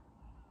like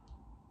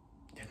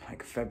in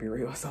like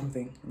February or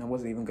something, and I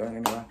wasn't even going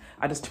anywhere.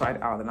 I just tried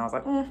it out, and I was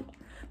like,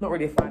 not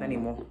really a fan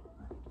anymore.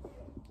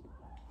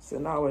 So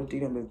now we're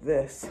dealing with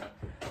this.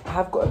 I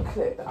have got a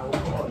clip that I will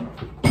put on.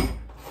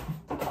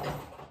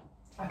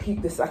 I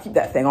keep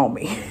that thing on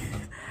me.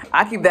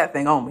 I keep that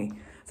thing on me.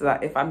 So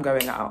that if I'm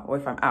going out or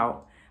if I'm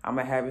out and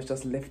my hair is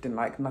just lifting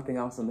like nothing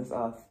else on this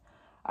earth,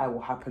 I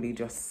will happily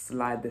just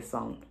slide this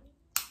on,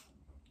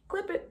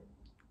 clip it,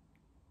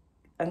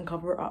 and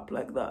cover it up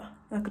like that.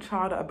 Like a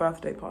child at a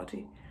birthday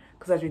party.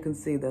 Because as you can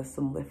see, there's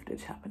some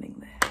liftage happening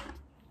there.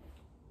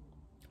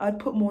 I'd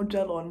put more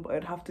gel on, but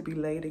it'd have to be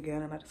laid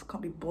again and I just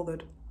can't be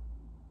bothered.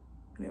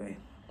 Anyway,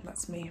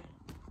 that's me.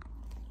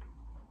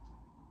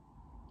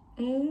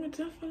 Oh,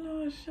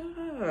 definitely, shut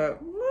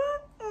up.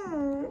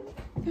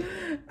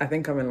 I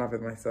think I'm in love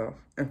with myself.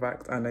 In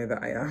fact, I know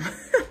that I am.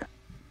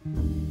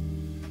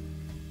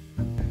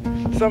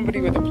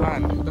 Somebody with a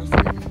plan. That's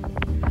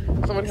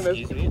it. Someone who knows.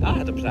 Excuse me, I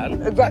had a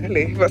plan.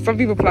 Exactly, but some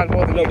people plan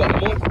more than No, but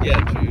more,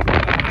 yeah, true.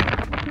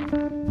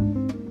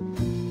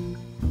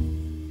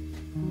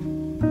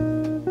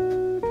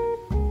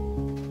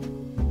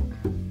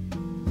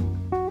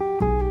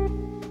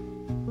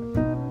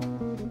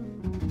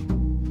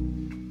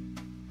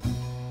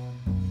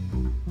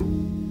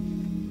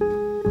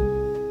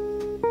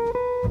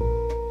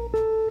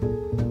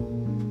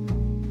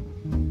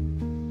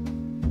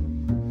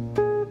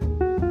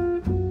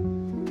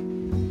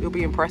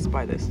 Be impressed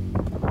by this.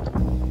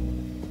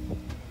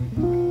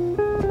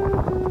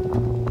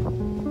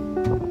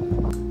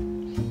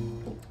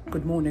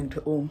 Good morning to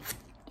all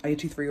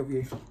 83 of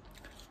you.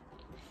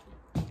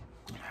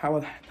 How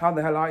the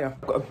hell are you?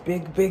 I've got a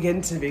big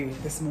interview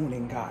this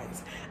morning,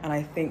 guys, and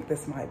I think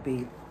this might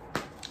be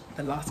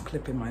the last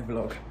clip in my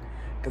vlog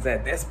because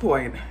at this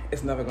point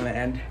it's never going to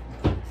end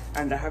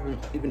and I haven't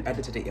even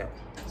edited it yet.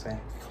 So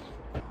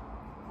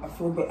I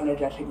feel a bit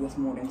energetic this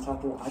morning, so I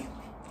thought I'd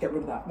get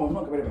rid of that. Well,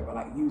 not get rid of it, but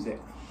like use it.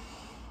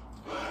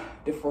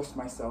 Defrost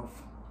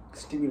myself,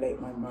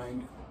 stimulate my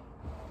mind.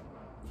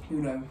 You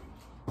know,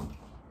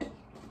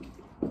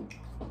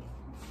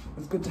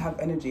 it's good to have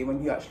energy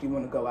when you actually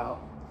want to go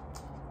out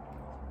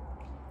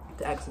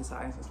to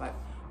exercise. It's like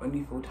when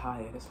you feel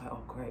tired, it's like,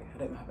 oh great, I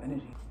don't have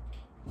energy.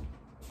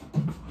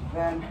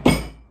 Then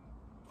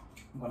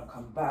I'm gonna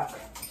come back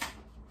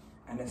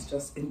and it's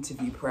just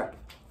interview prep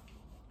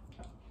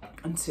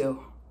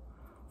until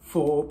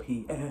 4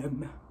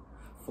 p.m.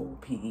 4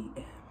 p.m.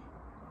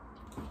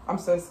 I'm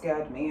so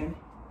scared, man.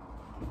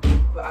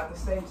 But at the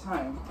same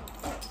time,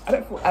 I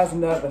don't feel as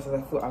nervous as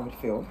I thought I would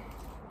feel.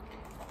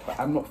 But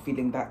I'm not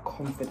feeling that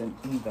confident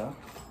either.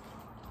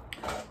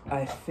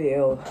 I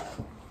feel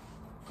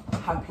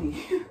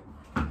happy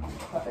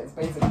that it's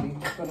basically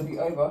gonna be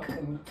over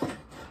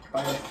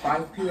by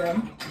 5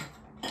 p.m.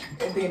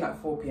 It being at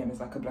 4 p.m. is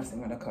like a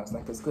blessing and a curse.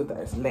 Like, it's good that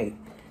it's late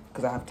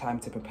because I have time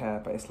to prepare,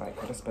 but it's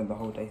like I just spend the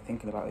whole day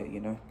thinking about it,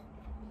 you know?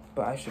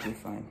 But I should be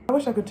fine. I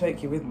wish I could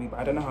take you with me, but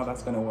I don't know how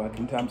that's going to work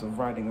in terms of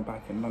riding a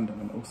bike in London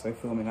and also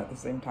filming at the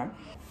same time.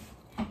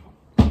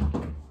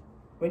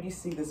 When you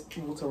see this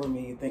water on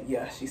me, you think,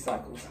 yeah, she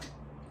cycles.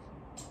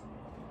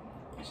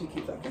 She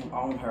keeps that thing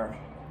on her.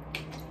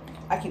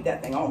 I keep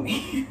that thing on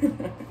me.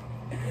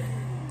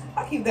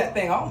 I keep that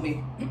thing on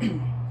me.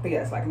 But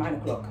yeah, it's like 9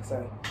 o'clock,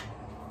 so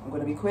I'm going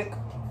to be quick.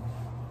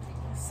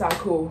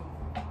 Cycle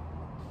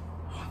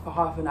for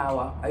half an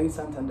hour. I use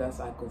Santander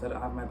cycles. I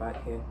don't have my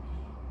bike here.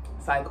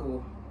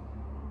 Cycle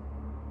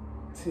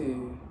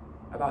to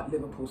about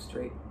Liverpool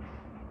Street,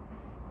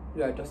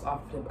 you know, just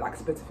after, like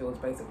Spitalfields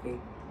basically.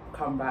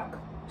 Come back,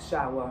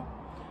 shower,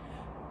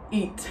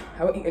 eat.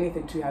 I won't eat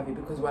anything too heavy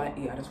because when I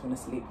eat I just want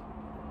to sleep.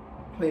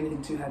 Not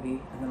anything too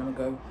heavy, and then I'm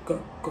gonna go.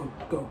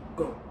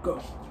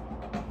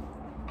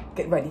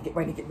 Get ready.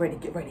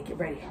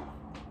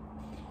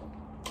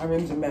 My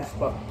room's a mess,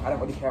 but I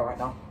don't really care right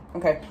now.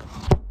 Okay,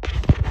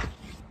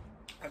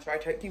 that's why I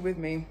take you with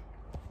me.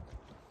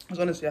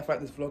 Because honestly, I feel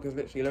like this vlog is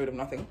literally a load of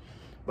nothing.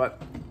 But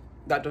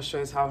that just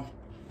shows how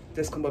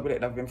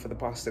discombobulated I've been for the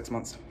past 6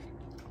 months.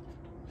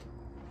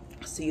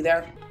 See you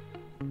there.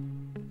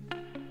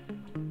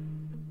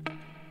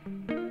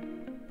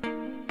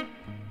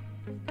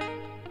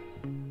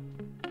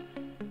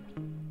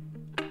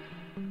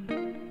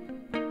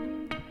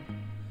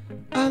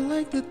 I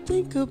like to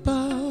think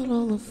about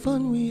all the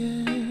fun we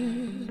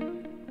had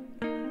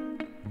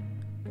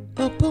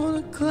up on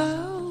a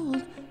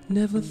cloud.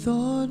 Never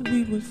thought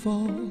we would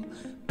fall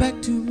back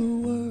to the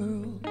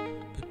world,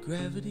 but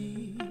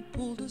gravity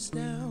pulled us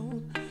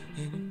down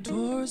and it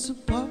tore us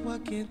apart. Why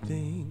can't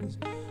things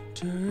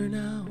turn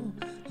out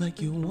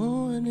like you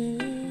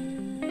wanted?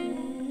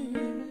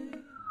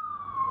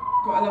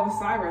 Got a love a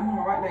siren, am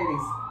I right,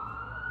 ladies?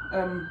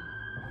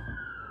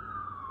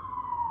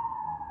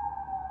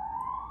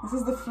 This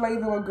is the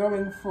flavour we're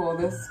going for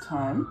this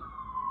time.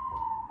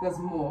 There's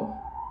more.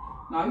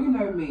 Now you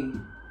know me.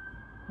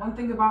 One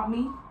thing about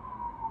me,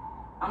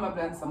 I'm gonna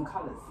blend some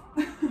colours.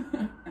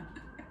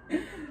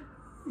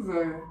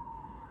 So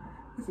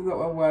this is what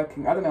we're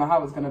working. I don't know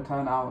how it's gonna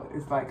turn out.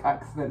 It's like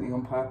accidentally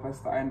on purpose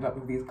that I end up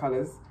with these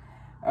colours.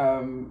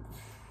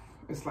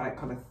 It's like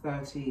colour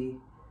 30,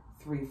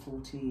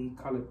 340,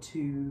 colour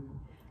 2,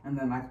 and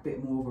then like a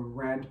bit more of a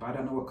red, but I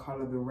don't know what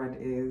colour the red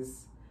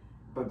is.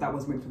 but that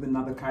was made with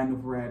another kind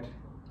of red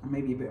and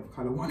maybe a bit of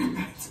colour one in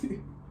there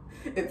too.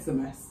 It's a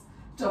mess,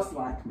 just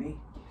like me.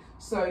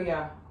 So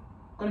yeah,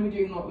 gonna be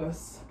doing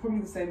knotless,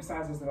 probably the same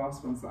size as the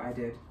last ones that I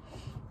did.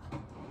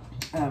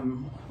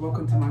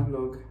 Welcome to my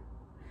vlog.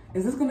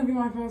 Is this gonna be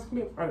my first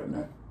clip? I don't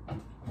know.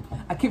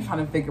 I keep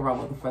trying to figure out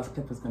what the first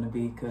clip is gonna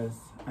be because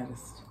I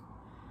just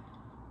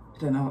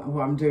don't know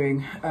what I'm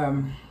doing.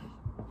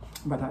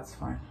 But that's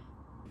fine.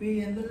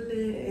 Be in the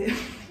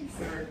lift.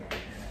 Sorry.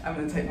 I'm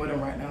gonna take one in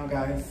right now,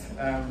 guys.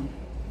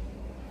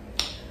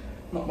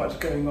 Not much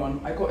going on.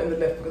 I got in the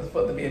lift because I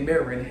thought there'd be a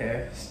mirror in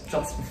here. It's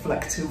just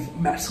reflective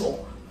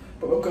metal.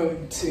 But we're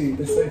going to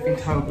the Sophie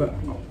Talbot.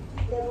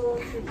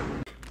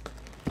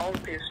 All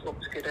this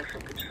looks good. I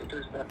think it's for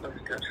those that look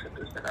good, for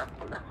those that are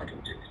full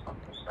according to the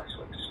samples. That's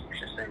what the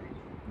scripture says.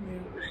 Yeah.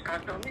 We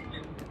start on it.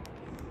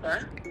 Huh?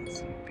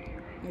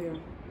 Yeah.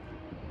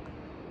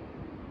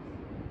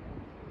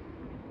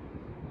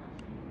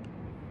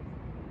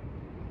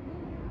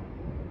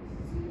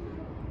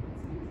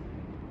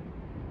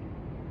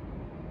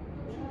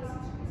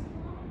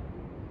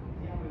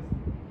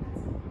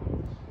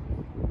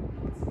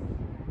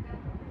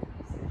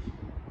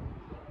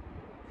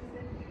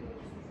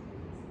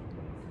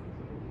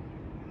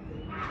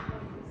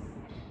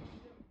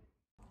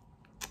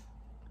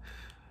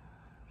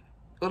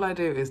 All I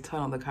do is turn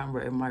on the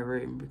camera in my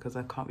room because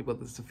I can't be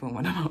bothered to film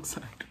when I'm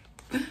outside.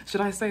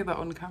 Should I say that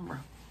on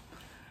camera?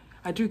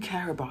 I do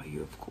care about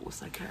you, of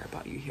course. I care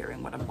about you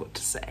hearing what I've got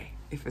to say,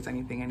 if it's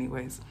anything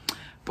anyways.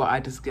 But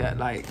I just get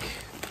like,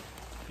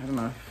 I don't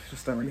know,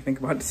 just don't really think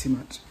about it too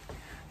much.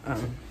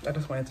 I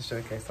just wanted to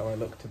showcase how I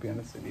look, to be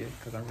honest with you,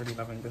 because I'm really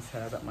loving this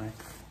hair that my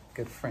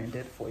good friend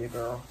did for you,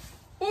 girl.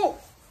 Oh!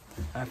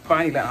 I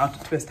finally learned how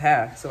to twist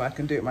hair so I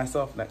can do it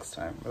myself next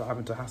time without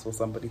having to hassle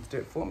somebody to do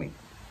it for me.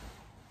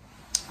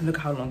 Look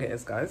how long it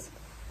is, guys.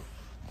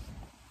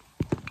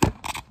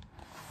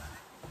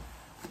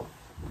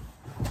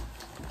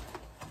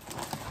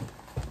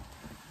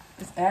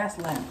 It's ass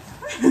length.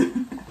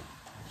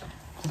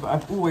 What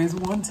I've always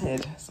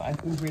wanted, so I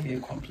feel really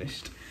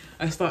accomplished.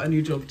 I start a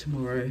new job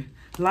tomorrow.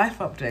 Life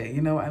update,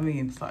 you know what I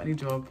mean? Start a new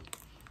job.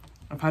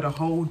 I've had a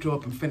whole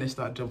job and finished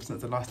that job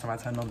since the last time I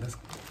turned on this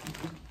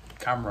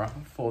camera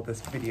for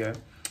this video.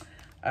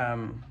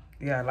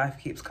 Yeah, life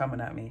keeps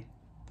coming at me.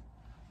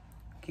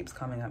 Keeps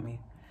coming at me.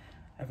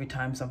 Every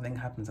time something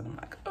happens and I'm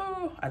like,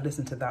 oh, I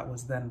listened to That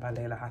Was Then by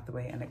Layla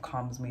Hathaway and it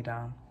calms me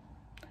down.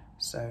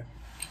 So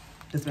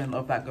there's been a lot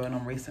of that going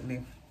on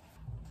recently.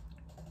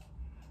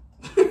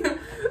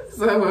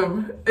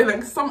 So in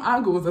like some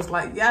angles it's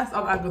like yes,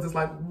 other angles it's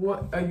like,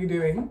 what are you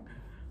doing?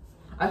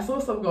 I saw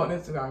some go on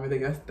Instagram with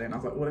it yesterday and I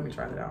was like, well, let me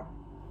try it out.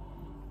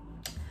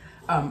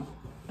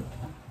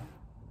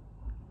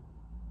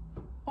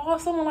 Oh,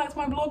 someone likes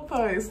my blog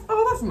post.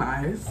 Oh, that's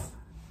nice.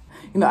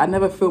 You know, I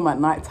never film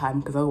at night time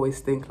because I always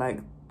think like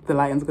the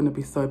lighting's gonna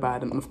be so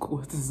bad, and of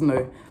course this is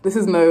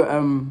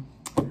no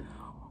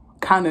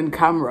Canon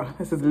camera.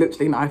 This is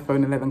literally an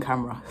iPhone 11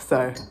 camera,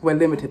 so we're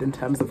limited in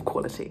terms of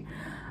quality,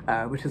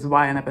 which is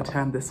why I never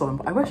turned this on.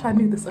 But I wish I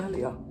knew this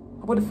earlier.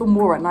 I would have filmed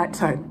more at night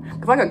time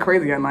because I got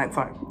crazy at night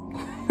time.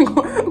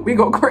 We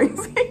got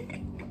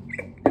crazy.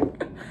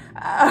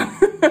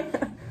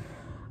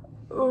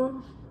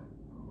 Oh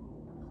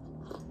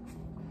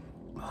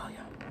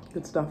yeah,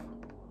 good stuff.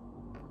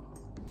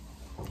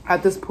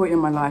 At this point in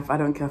my life, I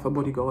don't care for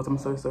body goals. I'm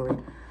so sorry.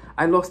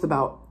 I lost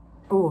about,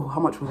 oh, how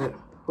much was it?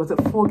 Was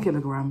it 4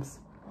 kilograms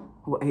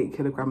or 8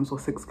 kilograms or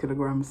 6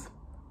 kilograms?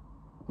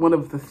 One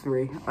of the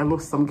three. I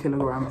lost some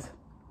kilograms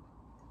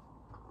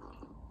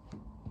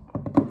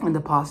in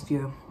the past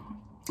year.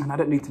 And I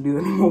don't need to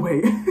lose any more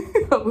weight.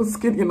 I was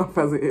skinny enough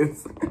as it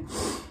is.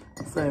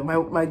 So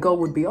my goal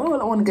would be, oh,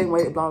 I want to gain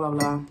weight, blah, blah,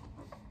 blah.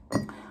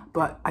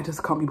 But I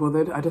just can't be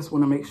bothered. I just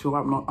want to make sure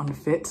I'm not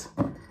unfit.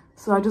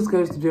 So I just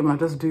go to the gym and I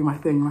just do my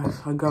thing.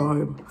 I go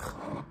home.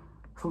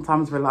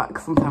 Sometimes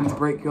relax, sometimes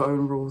break your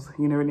own rules.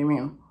 You know what I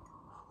mean?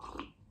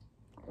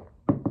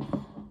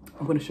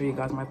 I'm going to show you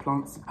guys my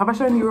plants. Have I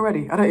shown you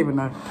already? I don't even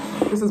know.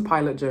 This is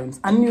Pilot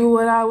Jones. I knew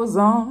what I was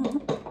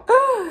on.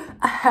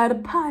 I had a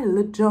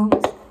Pilot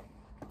Jones.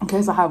 In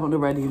case I haven't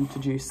already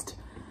introduced.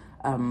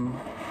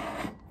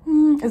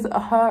 Is it a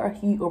her, a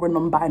he, or a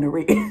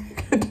non-binary?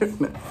 I don't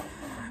know.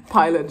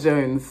 Pilot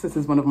Jones. This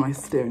is one of my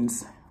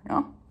stones.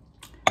 Yeah.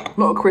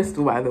 Not a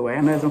crystal, by the way.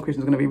 I know some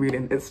Christians are going to be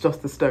reading. It's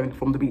just a stone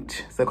from the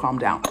beach, so calm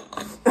down.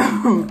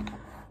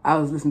 I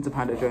was listening to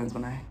Pilot Jones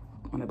when I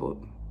bought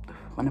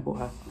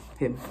her,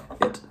 him,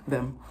 it,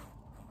 them.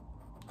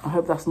 I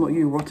hope that's not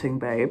you rotting,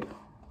 babe.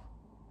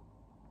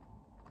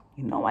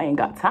 You know I ain't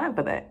got time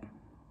for that.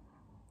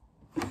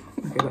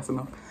 Okay, that's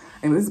enough.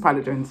 Anyway, this is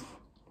Pilot Jones.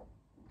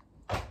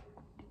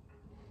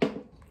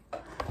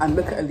 And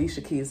look at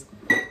Alicia Keys.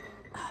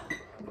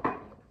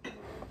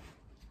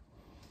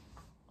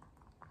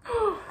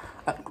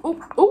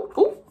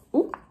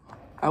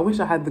 I wish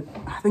I had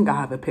I think I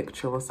have a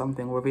picture or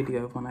something or a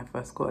video of when I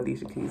first got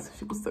Alicia Keys.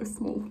 She was so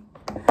small.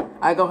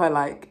 I got her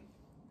like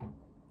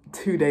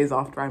 2 days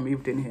after I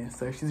moved in here.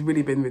 So she's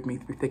really been with me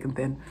through thick and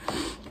thin.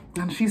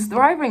 And she's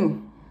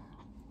thriving.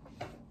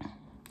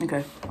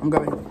 Okay, I'm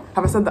going.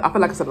 Have I said that? I feel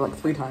like I said it like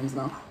 3 times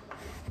now.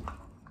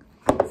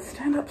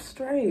 Stand up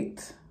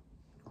straight.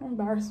 Don't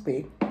embarrass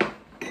me.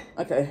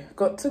 Okay,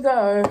 got to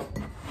go.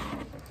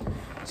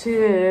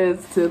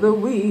 Cheers to the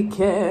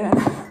weekend.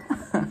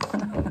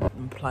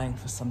 I'm applying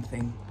for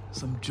something,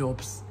 some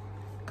jobs,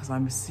 because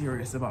I'm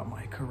serious about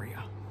my career.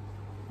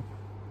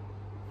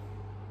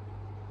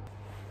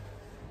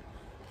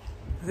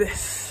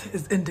 This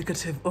is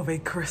indicative of a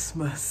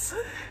Christmas.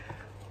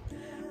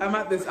 I'm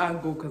at this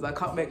angle because I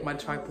can't make my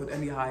tripod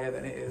any higher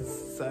than it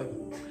is, so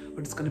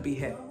we're just gonna be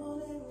here.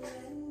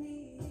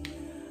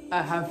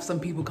 I have some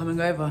people coming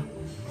over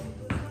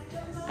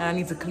and I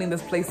need to clean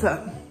this place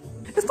up.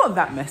 It's not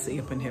that messy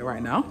up in here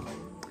right now.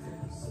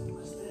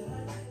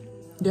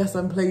 Yes,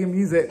 I'm playing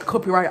music.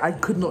 Copyright, I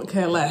could not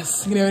care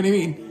less. You know what I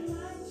mean?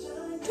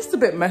 Just a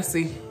bit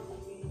messy.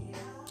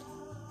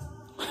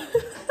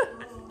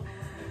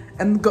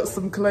 And got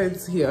some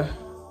clothes here.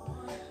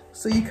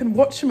 So you can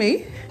watch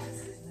me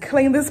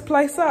clean this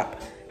place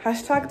up.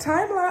 Hashtag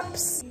time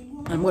lapse.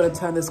 I'm gonna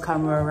turn this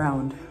camera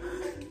around.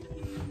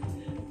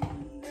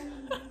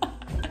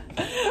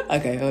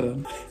 Okay, hold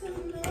on.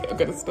 I'm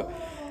gonna stop.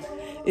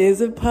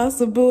 Is it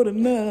possible to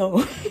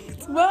know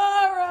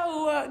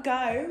tomorrow?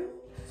 Guys,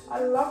 I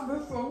love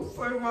this song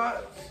so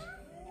much.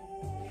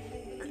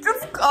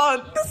 Just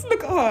God, just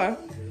look at her.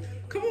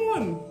 Come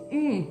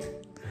on.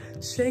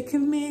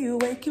 Shaking me,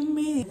 waking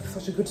me.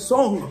 Such a good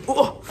song.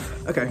 Oh.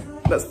 Okay,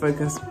 let's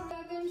focus.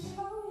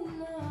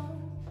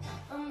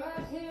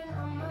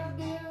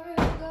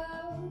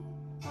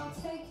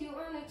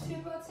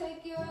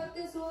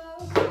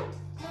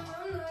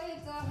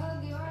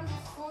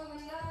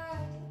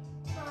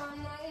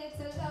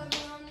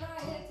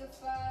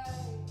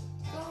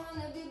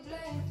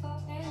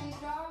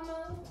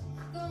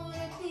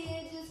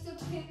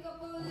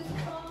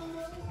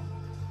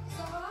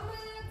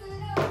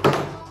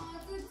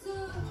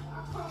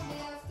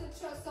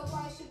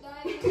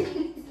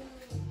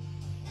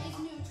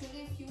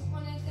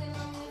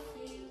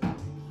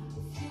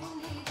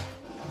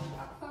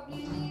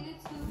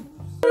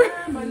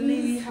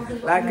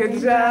 Like a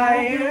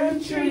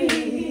giant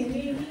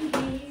tree,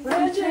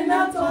 branching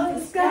out on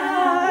the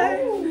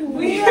sky.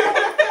 We are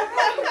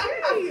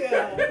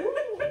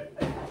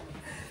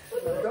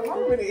the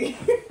harmony.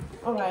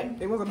 All right,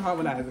 it wasn't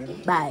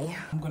harmonizing. Bye.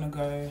 I'm gonna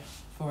go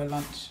for a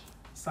lunch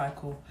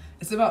cycle.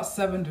 It's about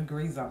 7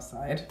 degrees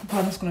outside, but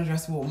I'm just gonna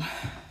dress warm.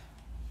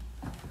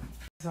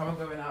 So I'm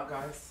going out,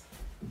 guys.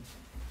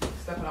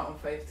 Stepping out on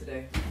faith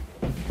today.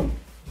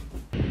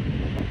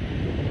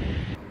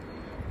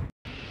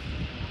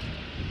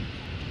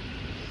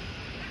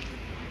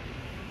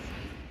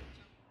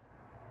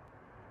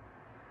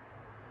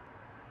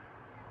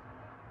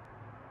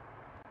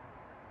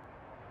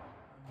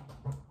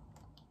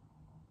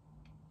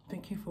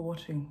 Thank you for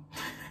watching.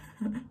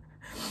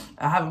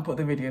 I haven't put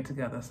the video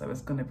together, so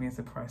it's going to be a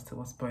surprise to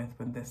us both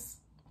when this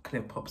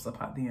clip pops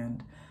up at the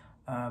end.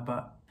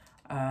 But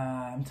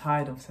I'm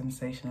tired of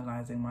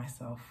sensationalizing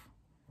myself,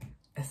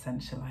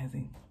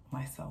 essentializing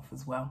myself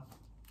as well.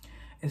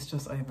 It's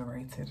just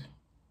overrated.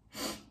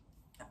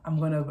 I'm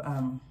going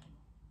to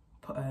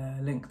put a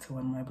link to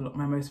one of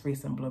my most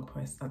recent blog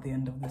posts at the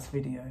end of this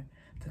video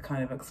to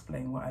kind of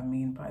explain what I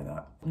mean by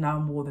that. Now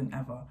more than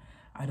ever,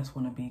 I just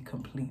want to be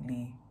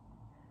completely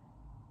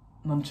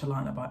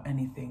nonchalant about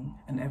anything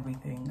and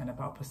everything and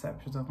about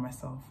perceptions of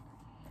myself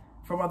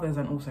from others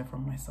and also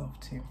from myself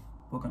too.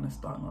 We're going to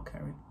start not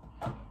caring.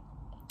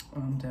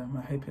 And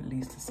I hope it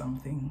leads to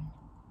something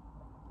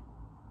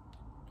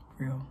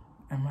real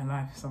in my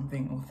life,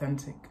 something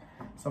authentic,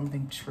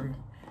 something true,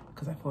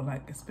 because I feel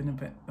like it's been a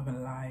bit of a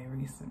lie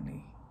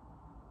recently.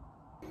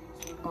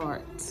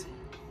 Art.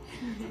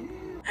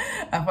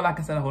 I feel like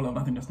I said a whole lot of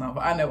nothing just now,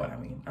 but I know what I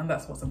mean, and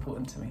that's what's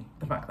important to me,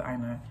 the fact that I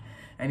know.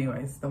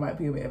 Anyways, there might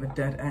be a bit of a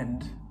dead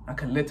end,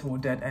 like a literal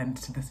dead end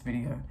to this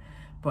video,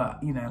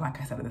 but you know, like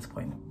I said at this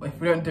point, if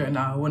we don't do it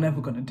now, we're never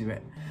going to do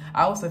it.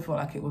 I also feel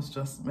like it was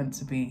just meant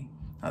to be,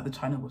 like the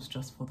channel was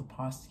just for the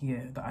past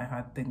year that I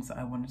had things that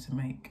I wanted to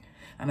make,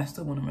 and I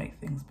still want to make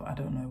things, but I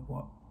don't know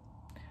what.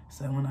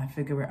 So when I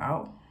figure it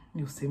out,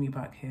 you'll see me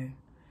back here.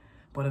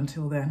 But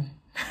until then,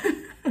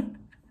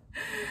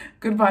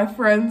 goodbye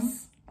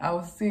friends. I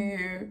will see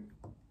you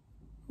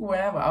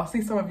wherever. I'll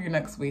see some of you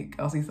next week.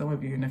 I'll see some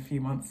of you in a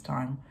few months'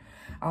 time.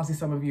 I'll see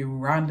some of you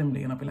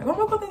randomly and I'll be like, oh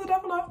my God, there's a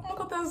devil. Oh my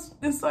God, there's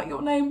insert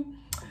your name.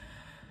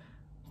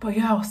 But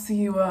yeah, I'll see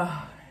you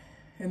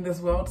in this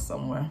world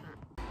somewhere.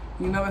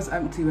 You know it's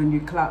empty when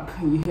you clap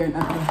and you hear an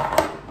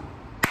echo.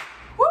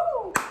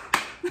 Woo!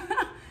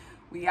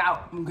 We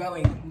out. I'm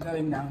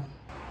going now.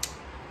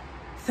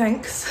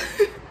 Thanks.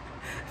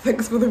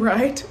 Thanks for the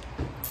ride.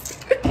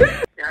 You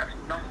have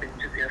nothing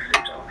to be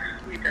afraid of.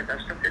 Because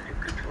I've started a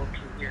good work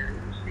in here.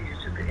 We'll see you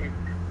to the end.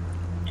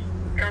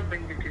 Can't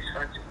bring me this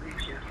far to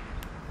leave you.